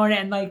down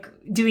and like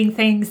doing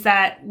things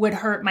that would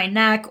hurt my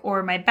neck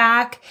or my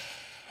back.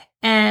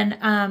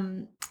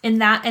 And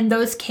in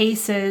those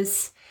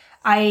cases,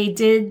 I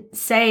did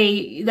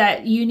say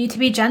that you need to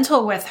be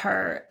gentle with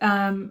her.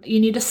 You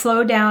need to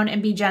slow down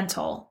and be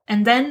gentle.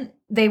 And then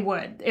they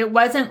would. It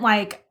wasn't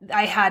like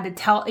I had to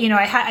tell,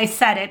 I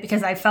said it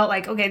because I felt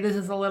like, okay, this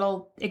is a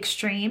little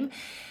extreme.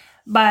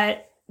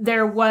 But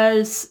there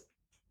was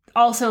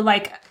also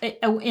like,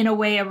 in a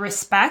way, a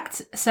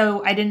respect.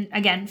 So I didn't,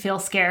 again, feel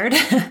scared.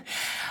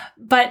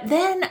 But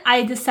then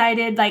I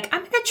decided, like, I'm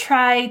going to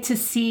try to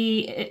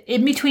see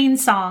in between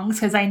songs,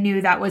 because I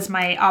knew that was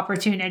my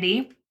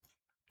opportunity.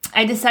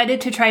 I decided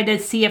to try to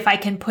see if I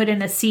can put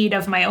in a seed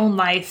of my own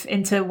life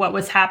into what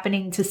was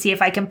happening, to see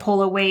if I can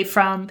pull away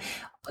from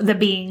the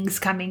beings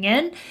coming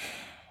in.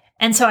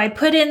 And so I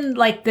put in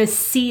like this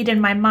seed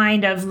in my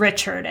mind of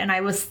Richard, and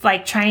I was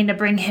like trying to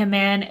bring him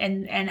in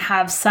and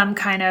have some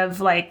kind of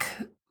like,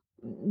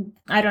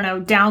 I don't know,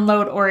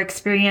 download or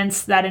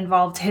experience that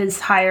involved his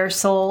higher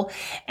soul.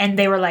 And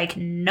they were like,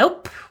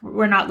 nope,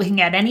 we're not looking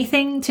at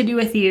anything to do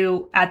with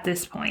you at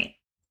this point.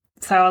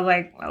 So I was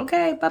like,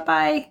 okay,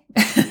 bye-bye.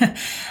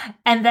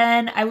 And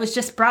then I was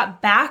just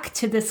brought back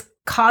to this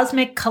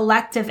cosmic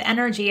collective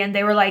energy. And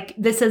they were like,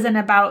 this isn't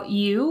about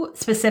you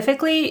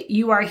specifically.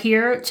 You are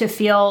here to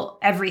feel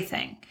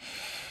everything.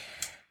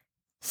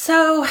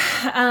 So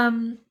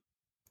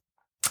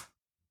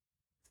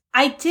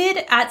I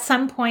did at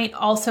some point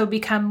also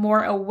become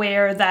more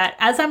aware that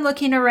as I'm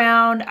looking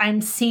around,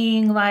 I'm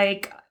seeing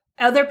like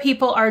other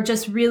people are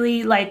just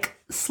really like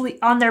sleep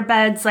on their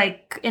beds,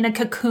 like in a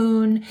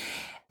cocoon.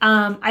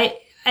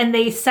 And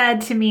they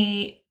said to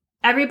me,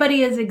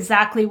 everybody is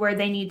exactly where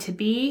they need to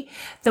be.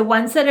 The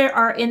ones that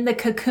are in the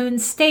cocoon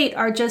state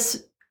are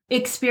just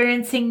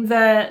experiencing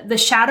the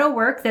shadow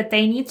work that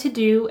they need to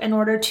do in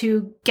order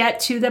to get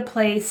to the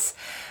place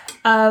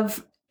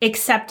of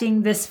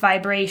accepting this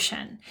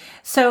vibration.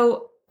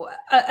 So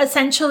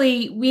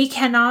essentially, we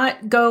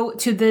cannot go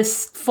to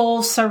this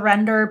full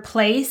surrender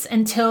place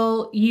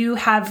until you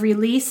have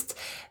released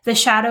the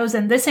shadows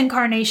in this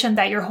incarnation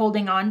that you're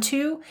holding on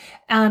to,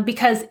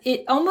 because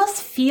it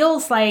almost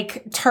feels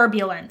like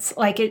turbulence.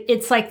 Like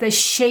it's like the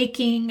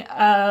shaking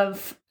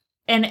of,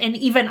 and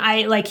even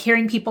I like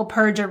hearing people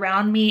purge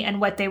around me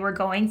and what they were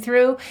going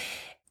through.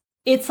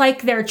 It's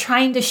like they're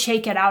trying to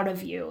shake it out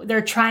of you.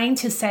 They're trying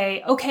to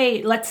say,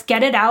 okay, let's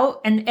get it out.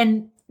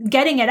 And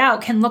getting it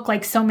out can look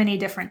like so many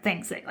different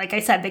things. Like I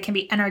said, they can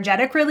be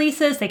energetic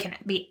releases. They can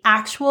be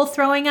actual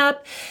throwing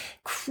up,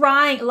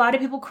 crying, a lot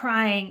of people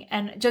crying,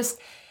 and just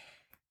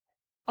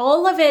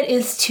all of it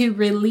is to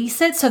release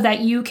it so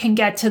that you can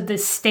get to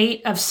this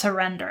state of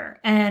surrender.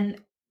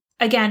 And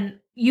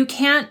again, you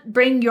can't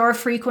bring your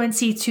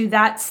frequency to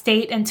that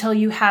state until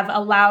you have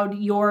allowed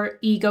your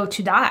ego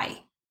to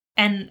die.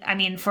 And I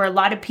mean, for a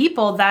lot of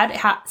people,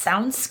 that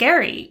sounds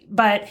scary,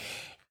 but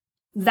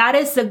that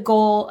is the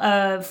goal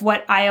of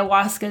what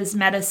ayahuasca's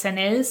medicine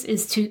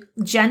is to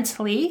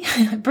gently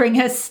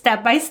bring us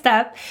step by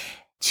step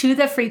to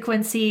the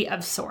frequency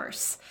of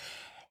source.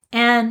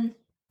 And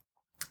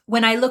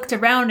when I looked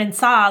around and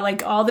saw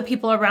like all the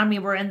people around me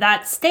were in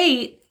that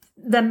state,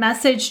 the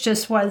message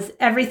just was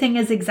everything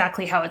is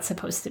exactly how it's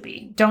supposed to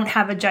be. Don't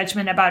have a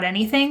judgment about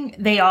anything.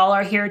 They all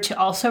are here to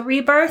also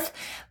rebirth,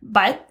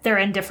 but they're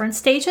in different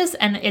stages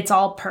and it's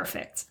all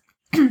perfect.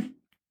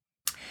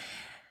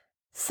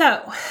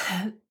 So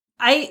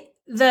I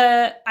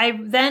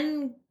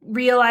then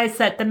realized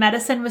that the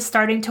medicine was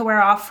starting to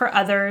wear off for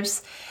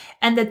others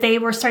and that they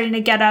were starting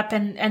to get up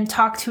and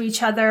talk to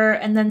each other.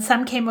 And then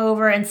some came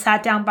over and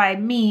sat down by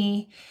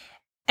me.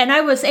 And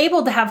I was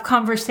able to have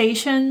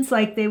conversations,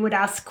 like they would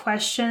ask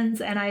questions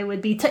and I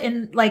would be,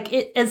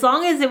 as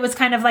long as it was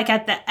kind of like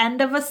at the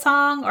end of a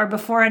song or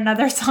before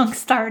another song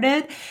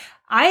started,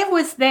 I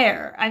was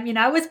there. I mean,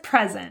 I was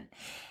present.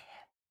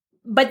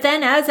 But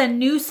then as a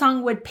new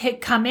song would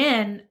come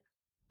in,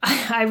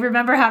 I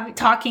remember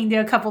talking to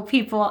a couple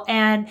people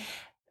and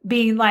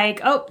being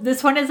like, oh,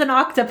 this one is an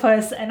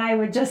octopus. And I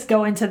would just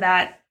go into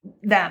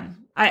them.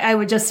 I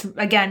would just,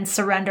 again,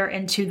 surrender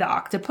into the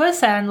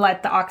octopus and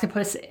let the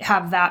octopus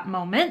have that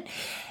moment.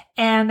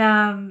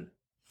 And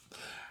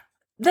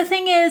the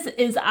thing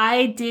is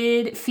I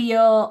did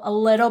feel a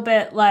little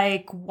bit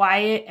like,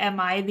 why am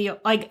I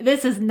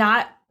this is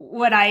not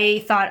what I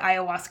thought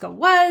ayahuasca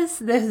was.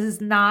 This is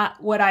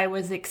not what I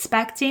was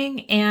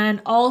expecting.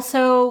 And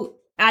also,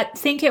 I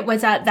think it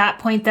was at that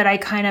point that I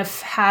kind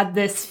of had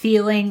this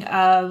feeling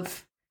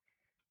of,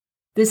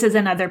 this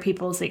isn't other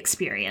people's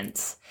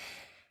experience.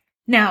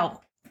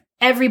 Now,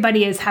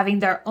 everybody is having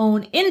their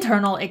own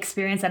internal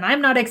experience, and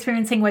I'm not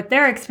experiencing what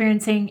they're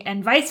experiencing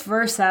and vice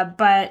versa,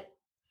 but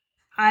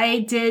I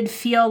did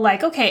feel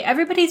like, okay,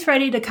 everybody's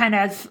ready to kind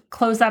of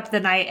close up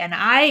the night, and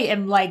I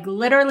am like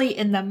literally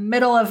in the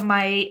middle of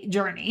my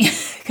journey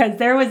because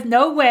there was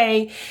no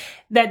way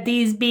that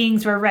these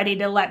beings were ready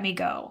to let me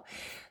go.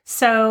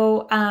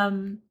 So,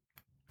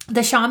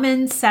 the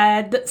shaman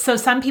said, so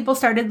some people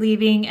started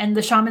leaving and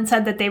the shaman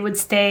said that they would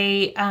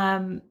stay,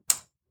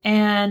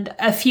 and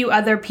a few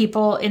other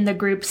people in the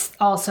groups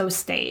also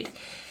stayed.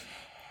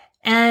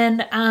 And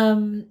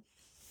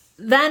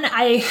then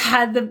I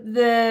had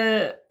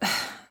the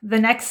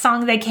next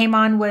song that came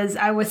on was,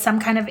 I was some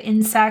kind of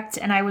insect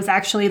and I was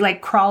actually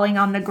like crawling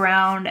on the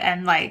ground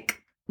and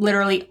like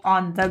literally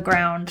on the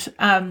ground.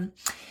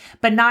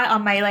 But not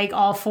on my like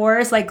all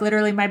fours, like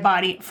literally my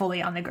body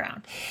fully on the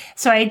ground.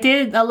 So I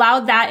did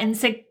allow that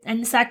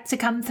insect to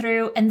come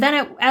through. And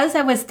then as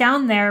I was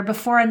down there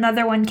before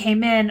another one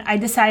came in, I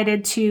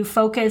decided to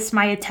focus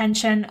my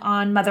attention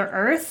on Mother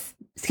Earth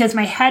because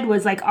my head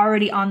was like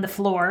already on the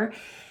floor.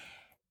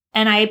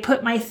 And I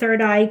put my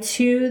third eye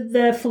to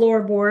the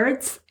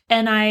floorboards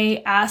and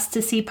I asked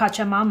to see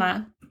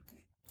Pachamama.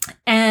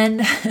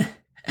 And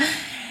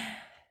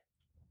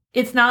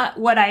it's not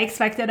what I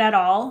expected at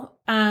all.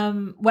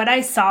 What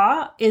I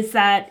saw is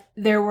that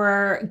there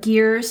were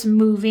gears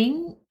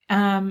moving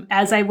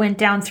as I went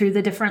down through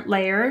the different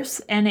layers,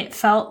 and it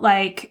felt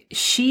like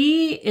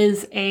she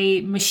is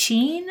a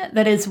machine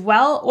that is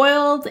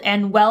well-oiled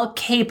and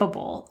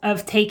well-capable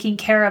of taking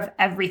care of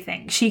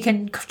everything. She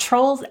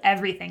controls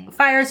everything: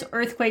 fires,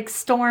 earthquakes,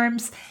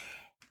 storms,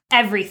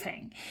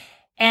 everything.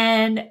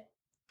 And,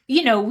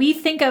 you know, we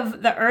think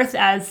of the earth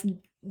as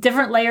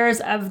different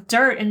layers of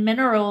dirt and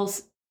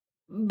minerals,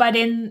 but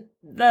in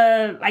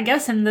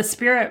the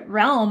spirit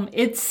realm,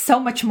 it's so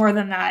much more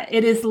than that.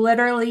 It is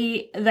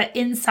literally the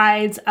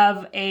insides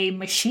of a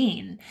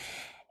machine.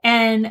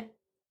 And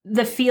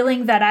the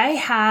feeling that I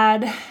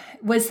had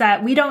was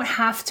that we don't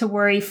have to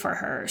worry for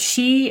her.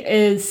 She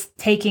is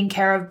taking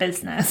care of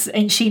business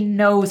and she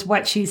knows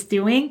what she's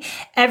doing.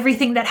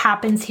 Everything that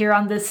happens here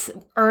on this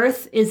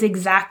earth is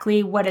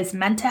exactly what is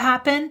meant to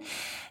happen.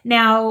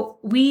 Now,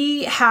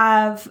 we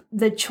have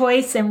the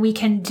choice and we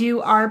can do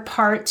our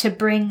part to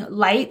bring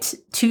light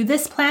to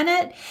this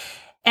planet.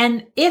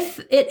 And if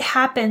it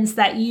happens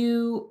that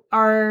you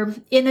are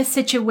in a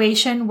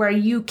situation where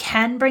you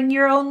can bring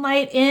your own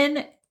light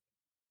in,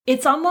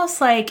 it's almost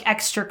like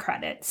extra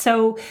credit.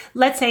 So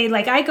let's say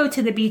like I go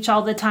to the beach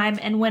all the time,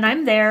 and when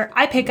I'm there,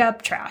 I pick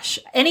up trash.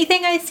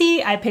 Anything I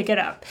see, I pick it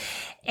up.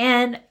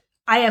 And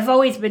I have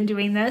always been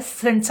doing this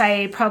since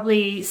I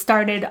probably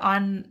started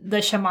on the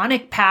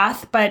shamanic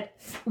path. But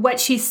what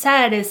she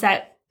said is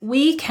that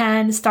we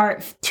can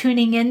start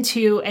tuning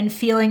into and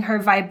feeling her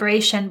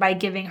vibration by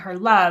giving her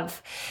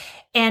love.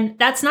 And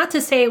that's not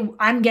to say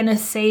I'm going to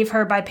save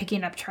her by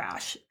picking up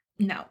trash.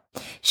 No,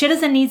 she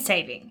doesn't need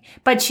saving,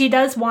 but she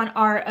does want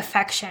our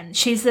affection.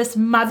 She's this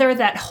mother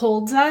that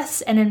holds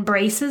us and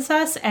embraces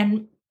us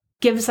and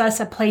gives us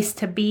a place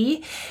to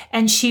be.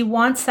 And she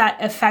wants that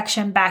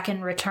affection back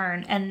in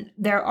return. And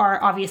there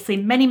are obviously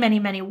many, many,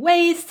 many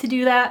ways to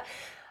do that.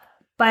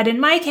 But in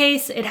my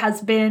case, it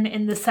has been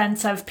in the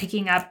sense of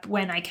picking up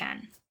when I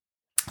can.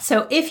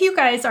 So if you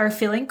guys are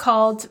feeling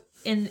called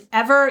in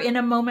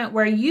a moment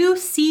where you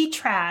see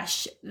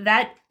trash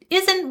that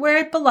isn't where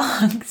it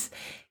belongs,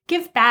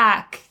 give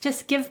back,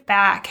 just give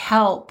back,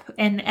 help.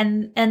 And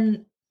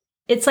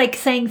it's like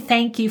saying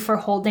thank you for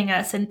holding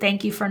us and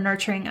thank you for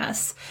nurturing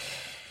us.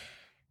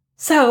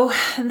 So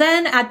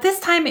then at this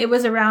time, it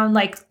was around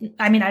I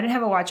didn't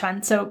have a watch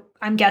on, so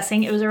I'm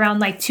guessing it was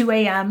around 2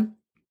 a.m.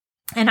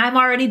 And I'm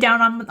already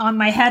down on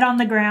my head on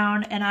the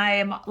ground, and I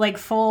am like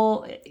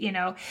full,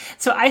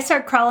 So I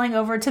start crawling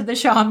over to the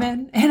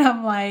shaman, and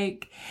I'm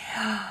like,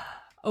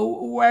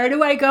 oh, where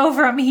do I go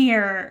from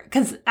here?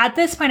 Because at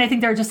this point, I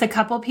think there were just a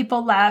couple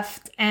people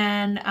left,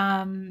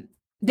 and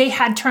they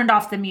had turned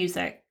off the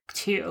music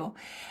too.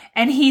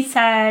 And he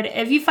said,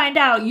 if you find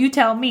out, you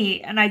tell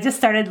me. And I just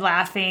started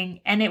laughing.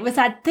 And it was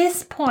at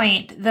this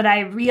point that I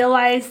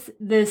realized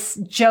this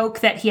joke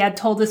that he had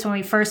told us when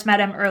we first met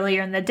him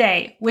earlier in the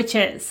day, which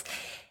is,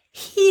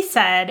 he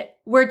said,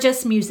 we're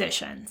just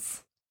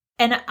musicians.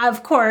 And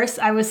of course,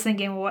 I was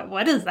thinking,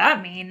 what does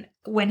that mean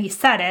when he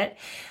said it?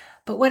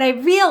 But what I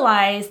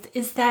realized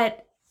is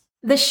that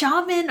the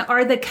shaman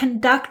are the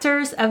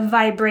conductors of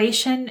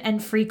vibration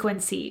and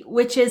frequency,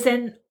 which is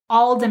in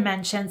all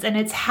dimensions, and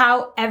it's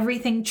how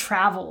everything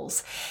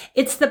travels.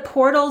 It's the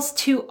portals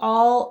to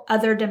all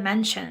other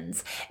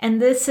dimensions.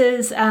 And this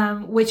is,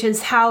 which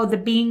is how the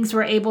beings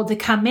were able to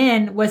come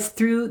in, was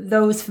through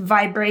those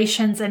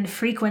vibrations and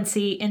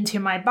frequency into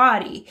my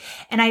body.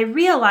 And I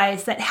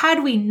realized that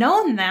had we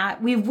known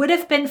that, we would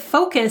have been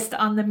focused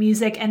on the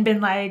music and been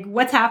like,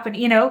 what's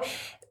happening,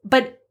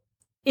 But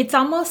it's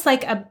almost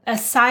like a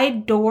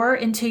side door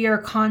into your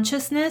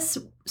consciousness,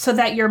 so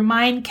that your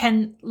mind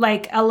can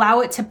like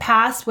allow it to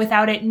pass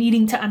without it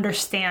needing to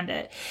understand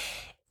it.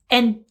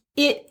 And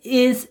it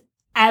is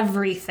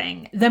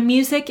everything. The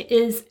music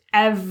is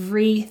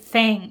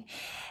everything.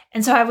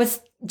 And so I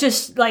was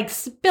just like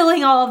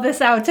spilling all of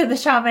this out to the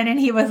shaman, and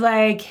he was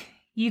like,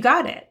 you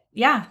got it.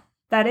 Yeah,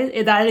 that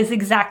is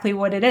exactly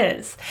what it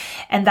is.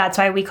 And that's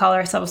why we call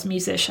ourselves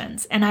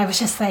musicians. And I was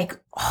just like,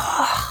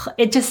 oh,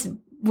 it just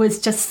was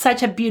just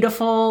such a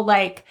beautiful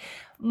like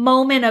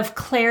moment of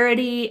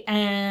clarity,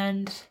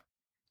 and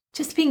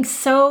just being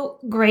so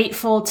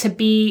grateful to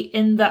be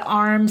in the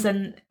arms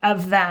and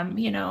of them,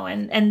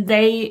 and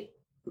they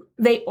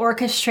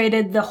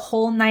orchestrated the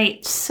whole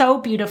night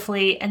so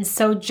beautifully and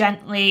so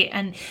gently.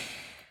 And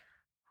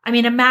I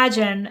mean,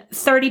 imagine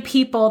 30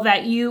 people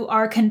that you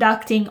are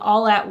conducting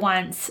all at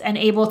once and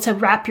able to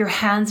wrap your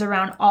hands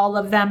around all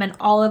of them and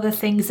all of the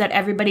things that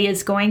everybody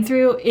is going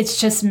through. It's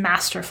just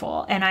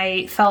masterful. And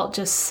I felt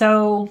just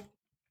so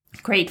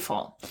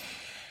grateful.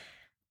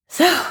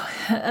 So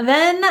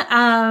then,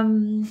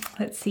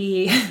 let's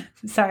see.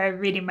 Sorry, I'm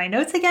reading my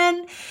notes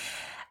again.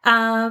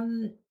 I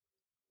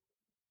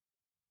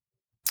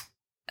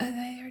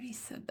already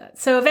said that.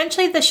 So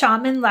eventually the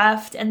shaman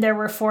left, and there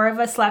were 4 of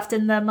us left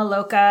in the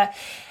Maloka.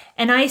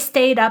 And I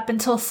stayed up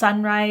until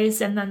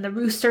sunrise, and then the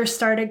rooster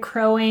started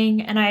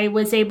crowing, and I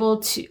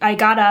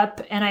got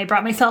up and I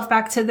brought myself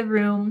back to the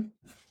room.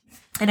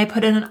 And I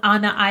put on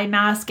an eye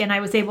mask, and I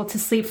was able to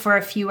sleep for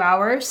a few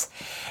hours.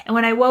 And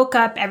when I woke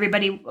up,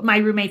 my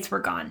roommates were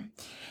gone.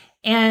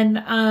 And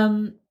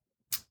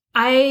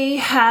I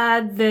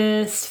had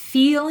this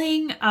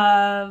feeling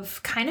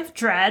of kind of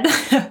dread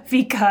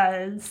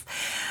because,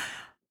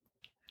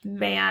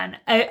 man,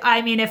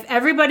 I mean, if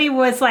everybody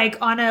was like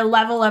on a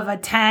level of a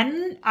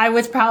 10, I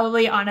was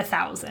probably on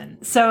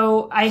 1,000.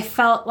 So I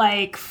felt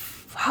like,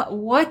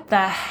 what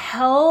the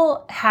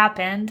hell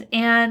happened?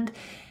 And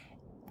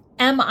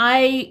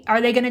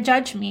are they going to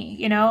judge me?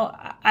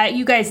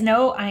 You guys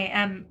know I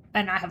am,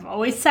 and I have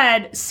always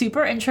said,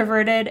 super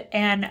introverted,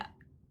 and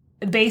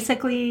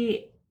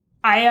basically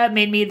Aya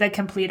made me the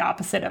complete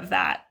opposite of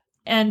that.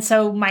 And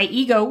so my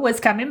ego was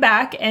coming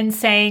back and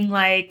saying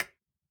like,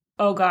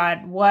 oh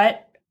God,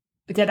 what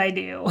did I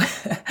do?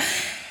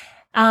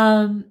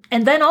 And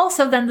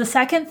then the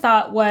second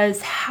thought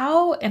was,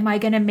 how am I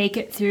going to make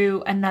it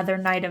through another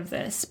night of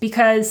this?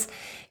 Because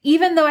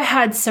even though I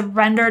had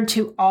surrendered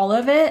to all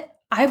of it,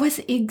 I was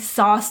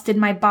exhausted.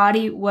 My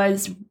body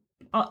was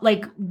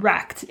like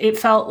wrecked. It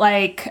felt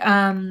like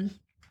I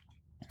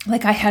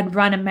had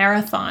run a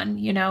marathon,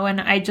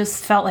 and I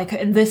just felt like,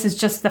 and this is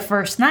just the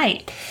first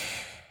night.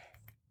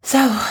 So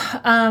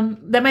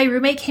then my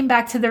roommate came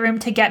back to the room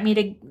to get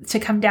me to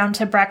come down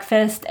to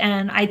breakfast,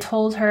 and I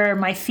told her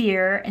my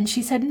fear, and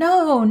she said,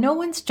 no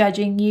one's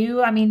judging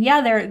you. I mean,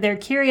 yeah, they're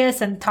curious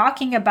and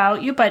talking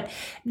about you, but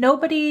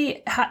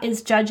nobody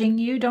is judging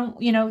you.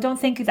 Don't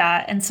think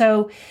that. And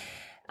so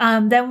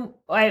then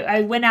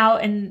I went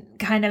out and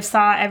kind of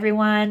saw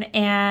everyone,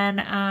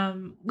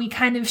 and we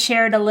kind of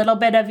shared a little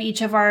bit of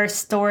each of our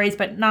stories,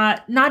 but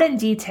not in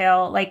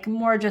detail, like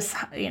more just,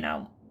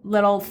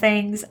 little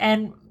things.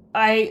 And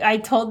I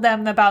told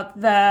them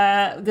about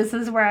this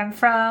is where I'm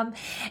from,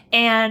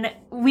 and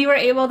we were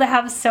able to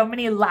have so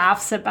many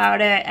laughs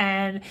about it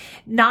and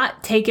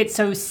not take it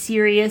so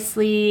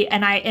seriously.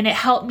 And it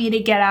helped me to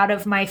get out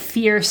of my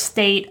fear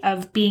state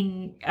of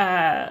being,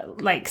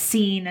 like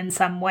seen in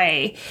some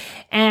way.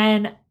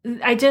 And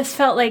I just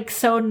felt like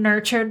so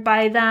nurtured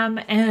by them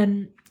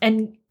and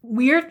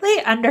weirdly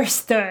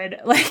understood,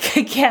 like,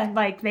 again,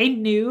 like they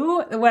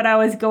knew what I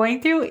was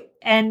going through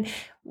and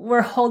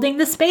we're holding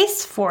the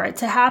space for it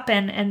to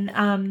happen.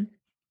 And,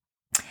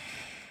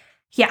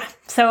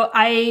 so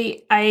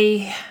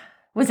I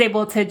was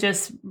able to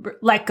just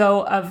let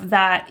go of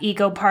that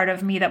ego part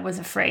of me that was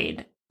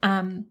afraid.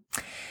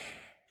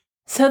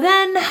 So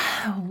then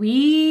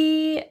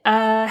we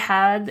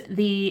had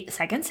the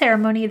second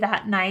ceremony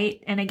that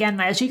night. And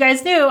again, as you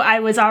guys knew, I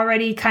was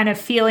already kind of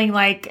feeling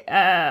like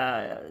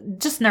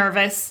just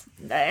nervous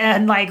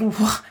and like,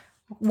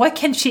 what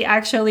can she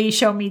actually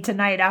show me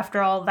tonight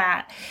after all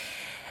that?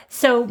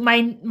 So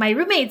my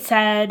roommate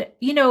said,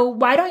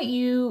 why don't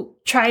you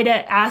try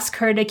to ask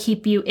her to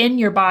keep you in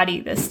your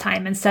body this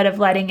time instead of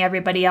letting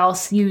everybody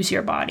else use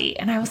your body?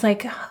 And I was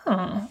like,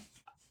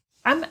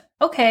 I'm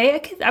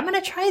okay. I'm going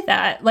to try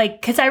that.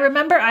 Like, cause I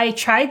remember I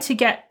tried to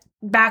get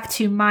back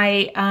to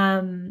my,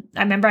 I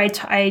remember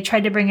I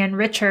tried to bring in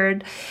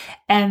Richard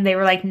and they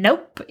were like,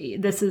 nope,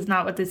 this is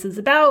not what this is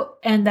about.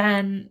 And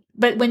then,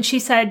 but when she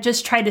said,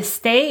 just try to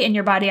stay in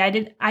your body, I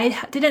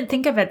didn't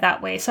think of it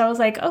that way. So I was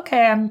like,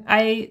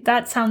 okay,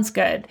 that sounds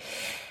good.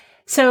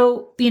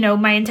 So,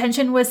 my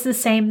intention was the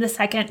same. The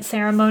second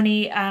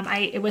ceremony,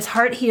 it was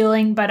heart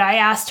healing, but I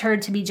asked her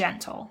to be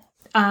gentle.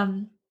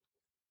 And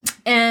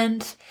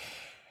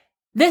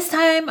this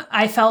time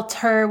I felt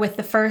her with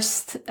the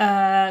first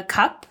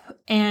cup,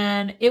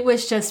 and it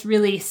was just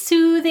really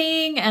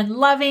soothing and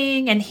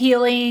loving and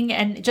healing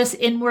and just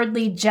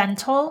inwardly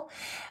gentle.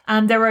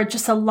 There were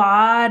just a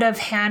lot of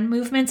hand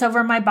movements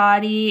over my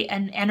body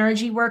and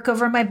energy work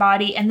over my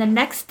body. And the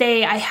next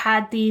day I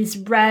had these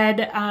red,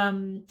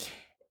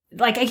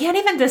 like I can't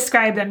even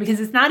describe them because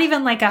it's not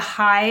even like a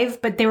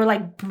hive, but they were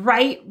like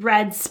bright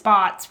red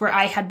spots where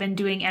I had been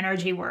doing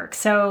energy work.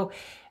 So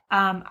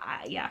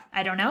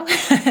I don't know.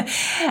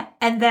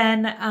 And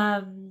then,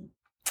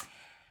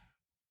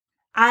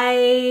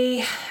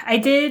 I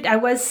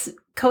was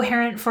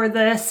coherent for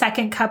the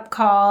second cup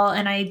call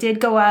and I did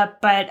go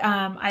up, but,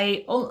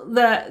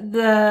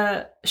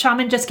 the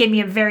shaman just gave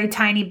me a very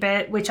tiny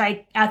bit, which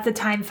I, at the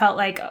time felt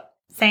like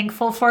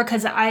thankful for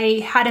because I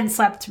hadn't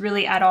slept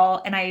really at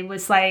all. And I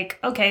was like,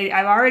 okay,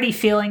 I'm already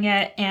feeling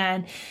it.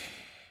 And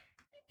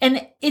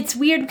it's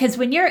weird because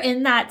when you're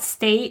in that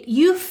state,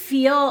 you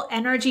feel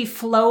energy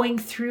flowing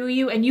through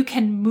you and you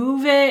can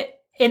move it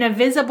in a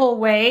visible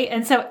way.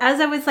 And so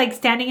as I was like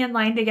standing in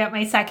line to get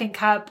my second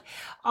cup,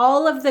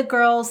 all of the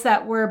girls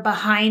that were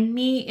behind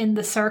me in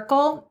the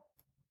circle,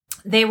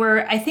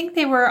 I think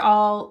they were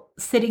all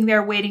sitting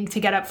there waiting to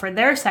get up for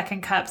their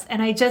second cups.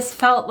 And I just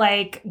felt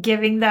like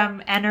giving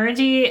them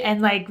energy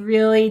and like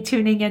really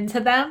tuning into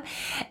them.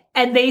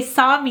 And they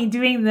saw me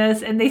doing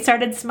this and they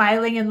started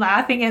smiling and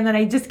laughing. And then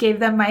I just gave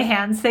them my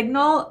hand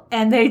signal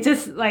and they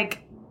just like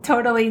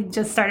totally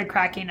just started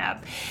cracking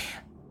up.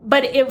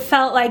 But it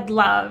felt like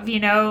love,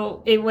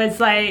 it was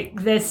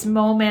like this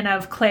moment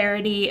of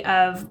clarity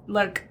of,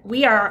 look,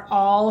 we are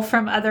all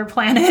from other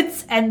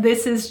planets and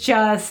this is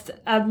just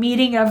a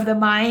meeting of the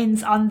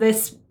minds on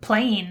this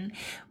plane.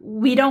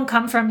 We don't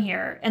come from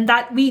here, and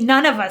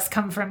none of us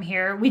come from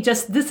here.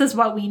 This is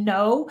what we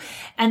know.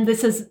 And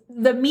this is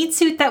the meat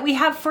suit that we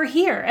have for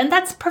here. And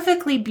that's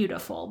perfectly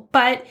beautiful,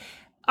 but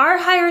our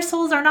higher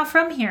souls are not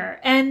from here.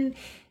 And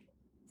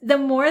the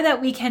more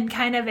that we can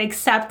kind of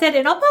accept it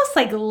and almost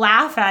like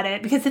laugh at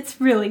it because it's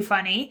really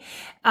funny.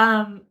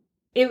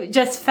 It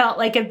just felt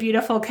like a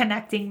beautiful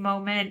connecting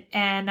moment.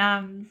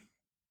 And,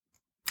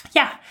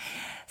 yeah.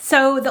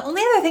 So the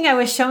only other thing I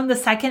was shown the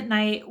second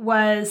night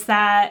was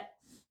that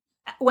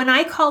when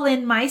I call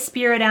in my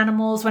spirit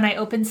animals, when I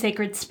open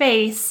sacred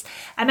space,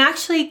 I'm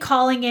actually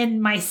calling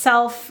in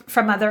myself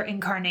from other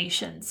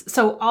incarnations.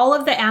 So all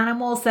of the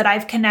animals that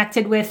I've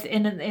connected with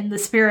in the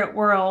spirit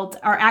world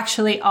are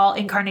actually all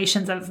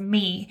incarnations of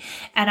me.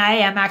 And I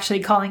am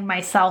actually calling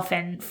myself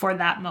in for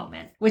that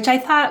moment, which I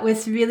thought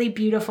was really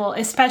beautiful,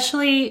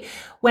 especially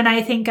when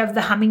I think of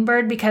the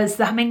hummingbird, because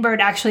the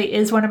hummingbird actually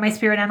is one of my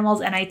spirit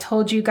animals. And I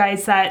told you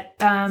guys that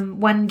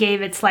one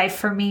gave its life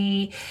for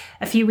me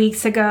a few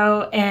weeks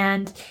ago.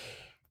 And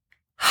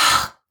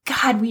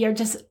God, we are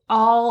just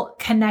all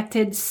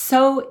connected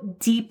so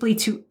deeply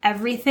to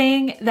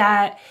everything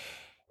that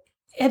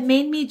it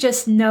made me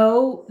just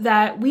know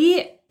that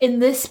we in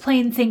this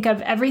plane think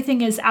of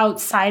everything as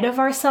outside of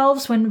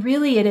ourselves when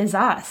really it is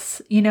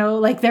us,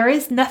 like there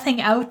is nothing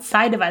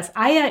outside of us.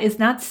 Aya is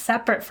not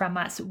separate from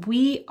us.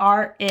 We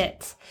are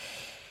it.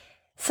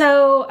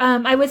 So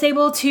I was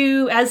able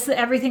to, as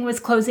everything was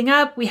closing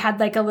up, we had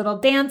like a little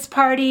dance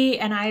party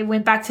and I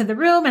went back to the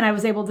room and I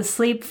was able to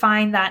sleep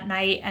fine that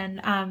night. And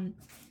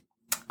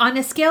on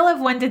a scale of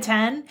 1 to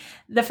 10,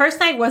 the first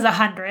night was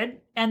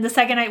 100 and the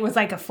second night was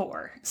like a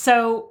 4.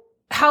 So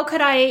how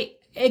could I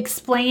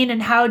explain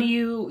and how do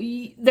you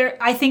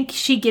I think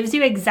she gives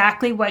you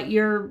exactly what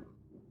you're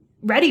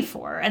ready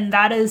for, and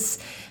that is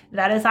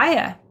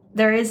Aya.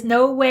 There is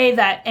no way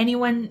that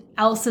anyone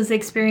else's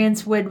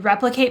experience would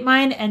replicate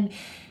mine, and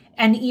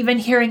even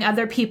hearing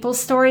other people's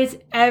stories,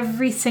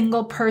 every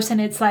single person,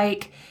 it's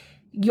like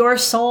your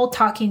soul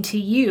talking to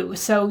you.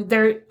 So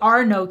there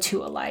are no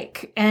two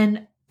alike,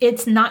 and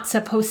it's not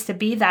supposed to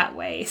be that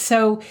way.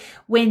 So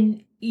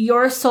when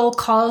your soul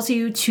calls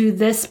you to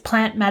this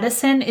plant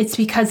medicine, it's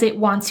because it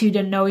wants you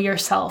to know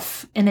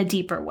yourself in a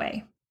deeper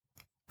way.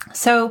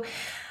 So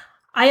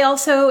I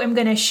also am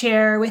going to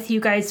share with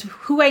you guys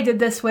who I did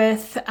this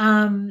with.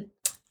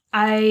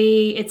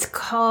 they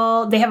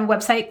have a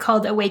website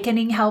called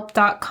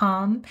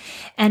awakeninghelp.com,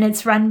 and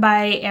it's run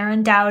by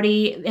Aaron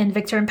Dowdy and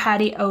Victor and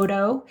Patty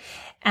Odo.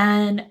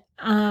 And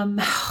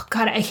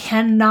God, I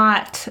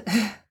cannot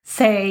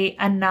say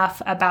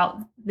enough about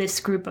this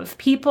group of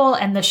people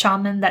and the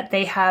shaman that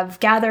they have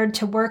gathered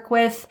to work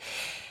with.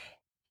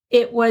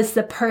 It was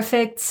the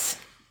perfect,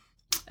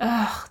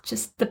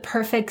 just the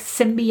perfect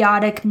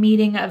symbiotic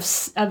meeting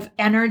of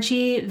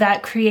energy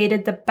that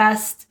created the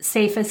best,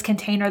 safest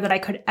container that I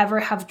could ever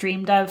have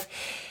dreamed of.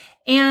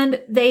 And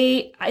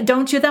I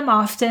don't do them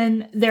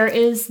often.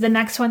 The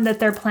next one that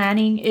they're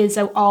planning is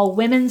an all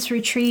women's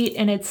retreat,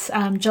 and it's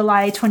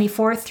July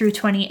 24th through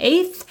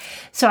 28th.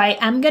 So I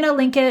am going to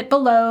link it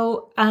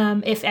below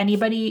if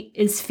anybody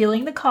is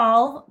feeling the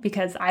call,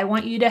 because I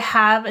want you to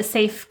have a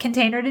safe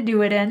container to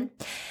do it in.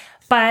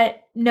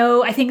 But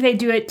no, I think they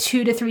do it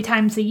 2 to 3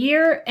 times a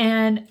year,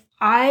 and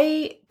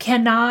I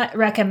cannot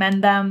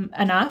recommend them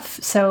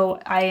enough. So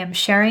I am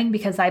sharing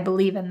because I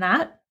believe in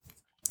that.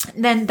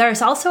 Then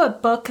there's also a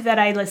book that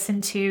I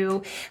listened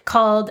to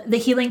called The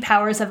Healing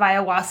Powers of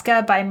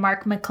Ayahuasca by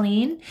Mark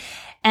McLean.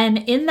 And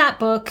in that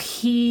book,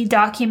 he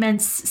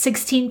documents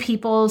 16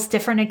 people's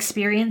different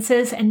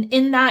experiences. And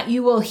in that,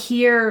 you will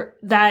hear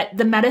that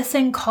the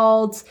medicine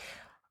called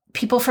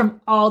people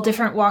from all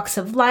different walks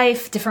of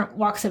life, different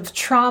walks of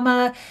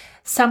trauma,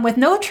 some with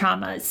no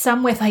trauma,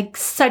 some with like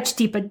such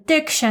deep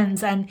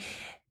addictions. And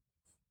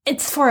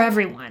it's for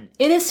everyone.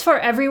 It is for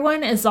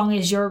everyone as long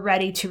as you're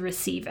ready to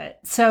receive it.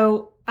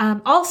 So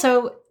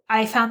also,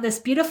 I found this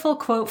beautiful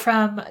quote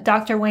from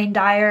Dr. Wayne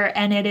Dyer,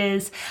 and it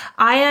is,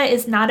 Aya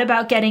is not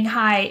about getting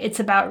high, it's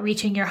about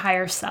reaching your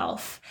higher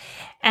self.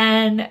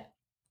 And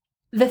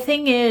the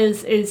thing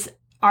is,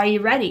 are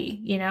you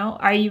ready?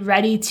 Are you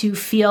ready to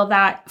feel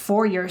that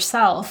for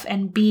yourself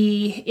and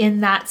be in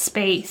that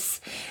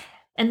space?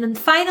 And then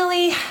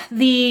finally,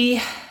 the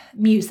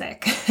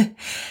music.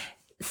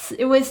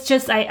 It was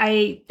just,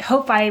 I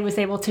hope I was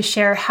able to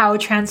share how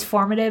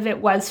transformative it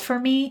was for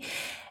me.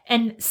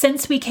 And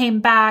since we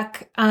came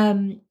back,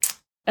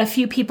 a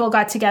few people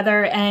got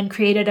together and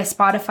created a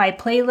Spotify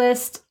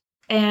playlist,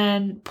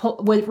 and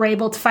were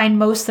able to find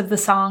most of the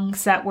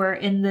songs that were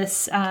in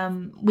this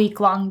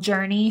week-long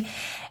journey.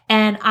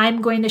 And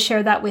I'm going to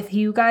share that with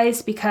you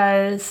guys,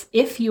 because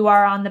if you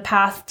are on the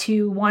path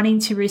to wanting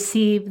to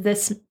receive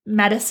this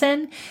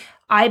medicine,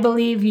 I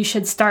believe you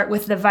should start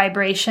with the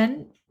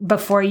vibration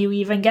before you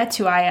even get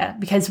to Aya,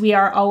 because we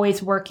are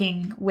always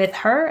working with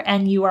her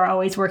and you are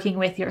always working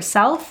with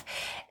yourself.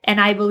 And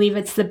I believe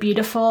it's the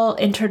beautiful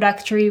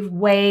introductory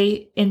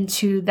way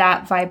into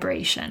that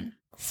vibration.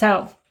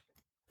 So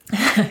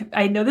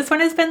I know this one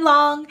has been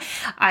long.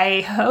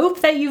 I hope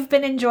that you've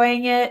been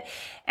enjoying it.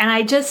 And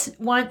I just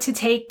want to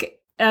take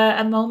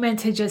a moment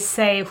to just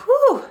say,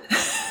 whew,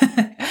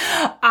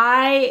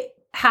 I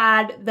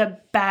had the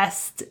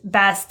best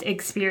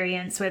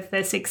experience with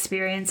this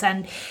experience.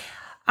 And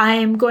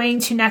I'm going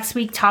to next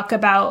week talk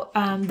about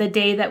the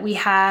day that we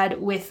had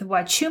with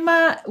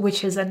Wachuma,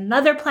 which is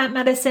another plant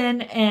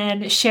medicine,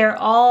 and share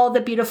all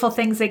the beautiful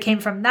things that came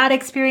from that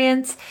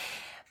experience.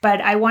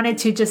 But I wanted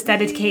to just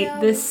dedicate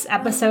this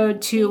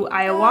episode to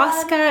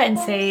ayahuasca and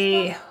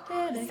say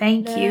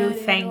thank you,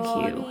 thank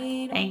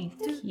you, thank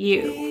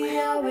you.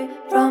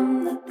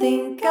 From the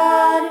thing,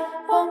 God,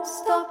 it won't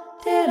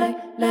stop till I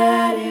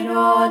let it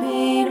all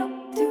in.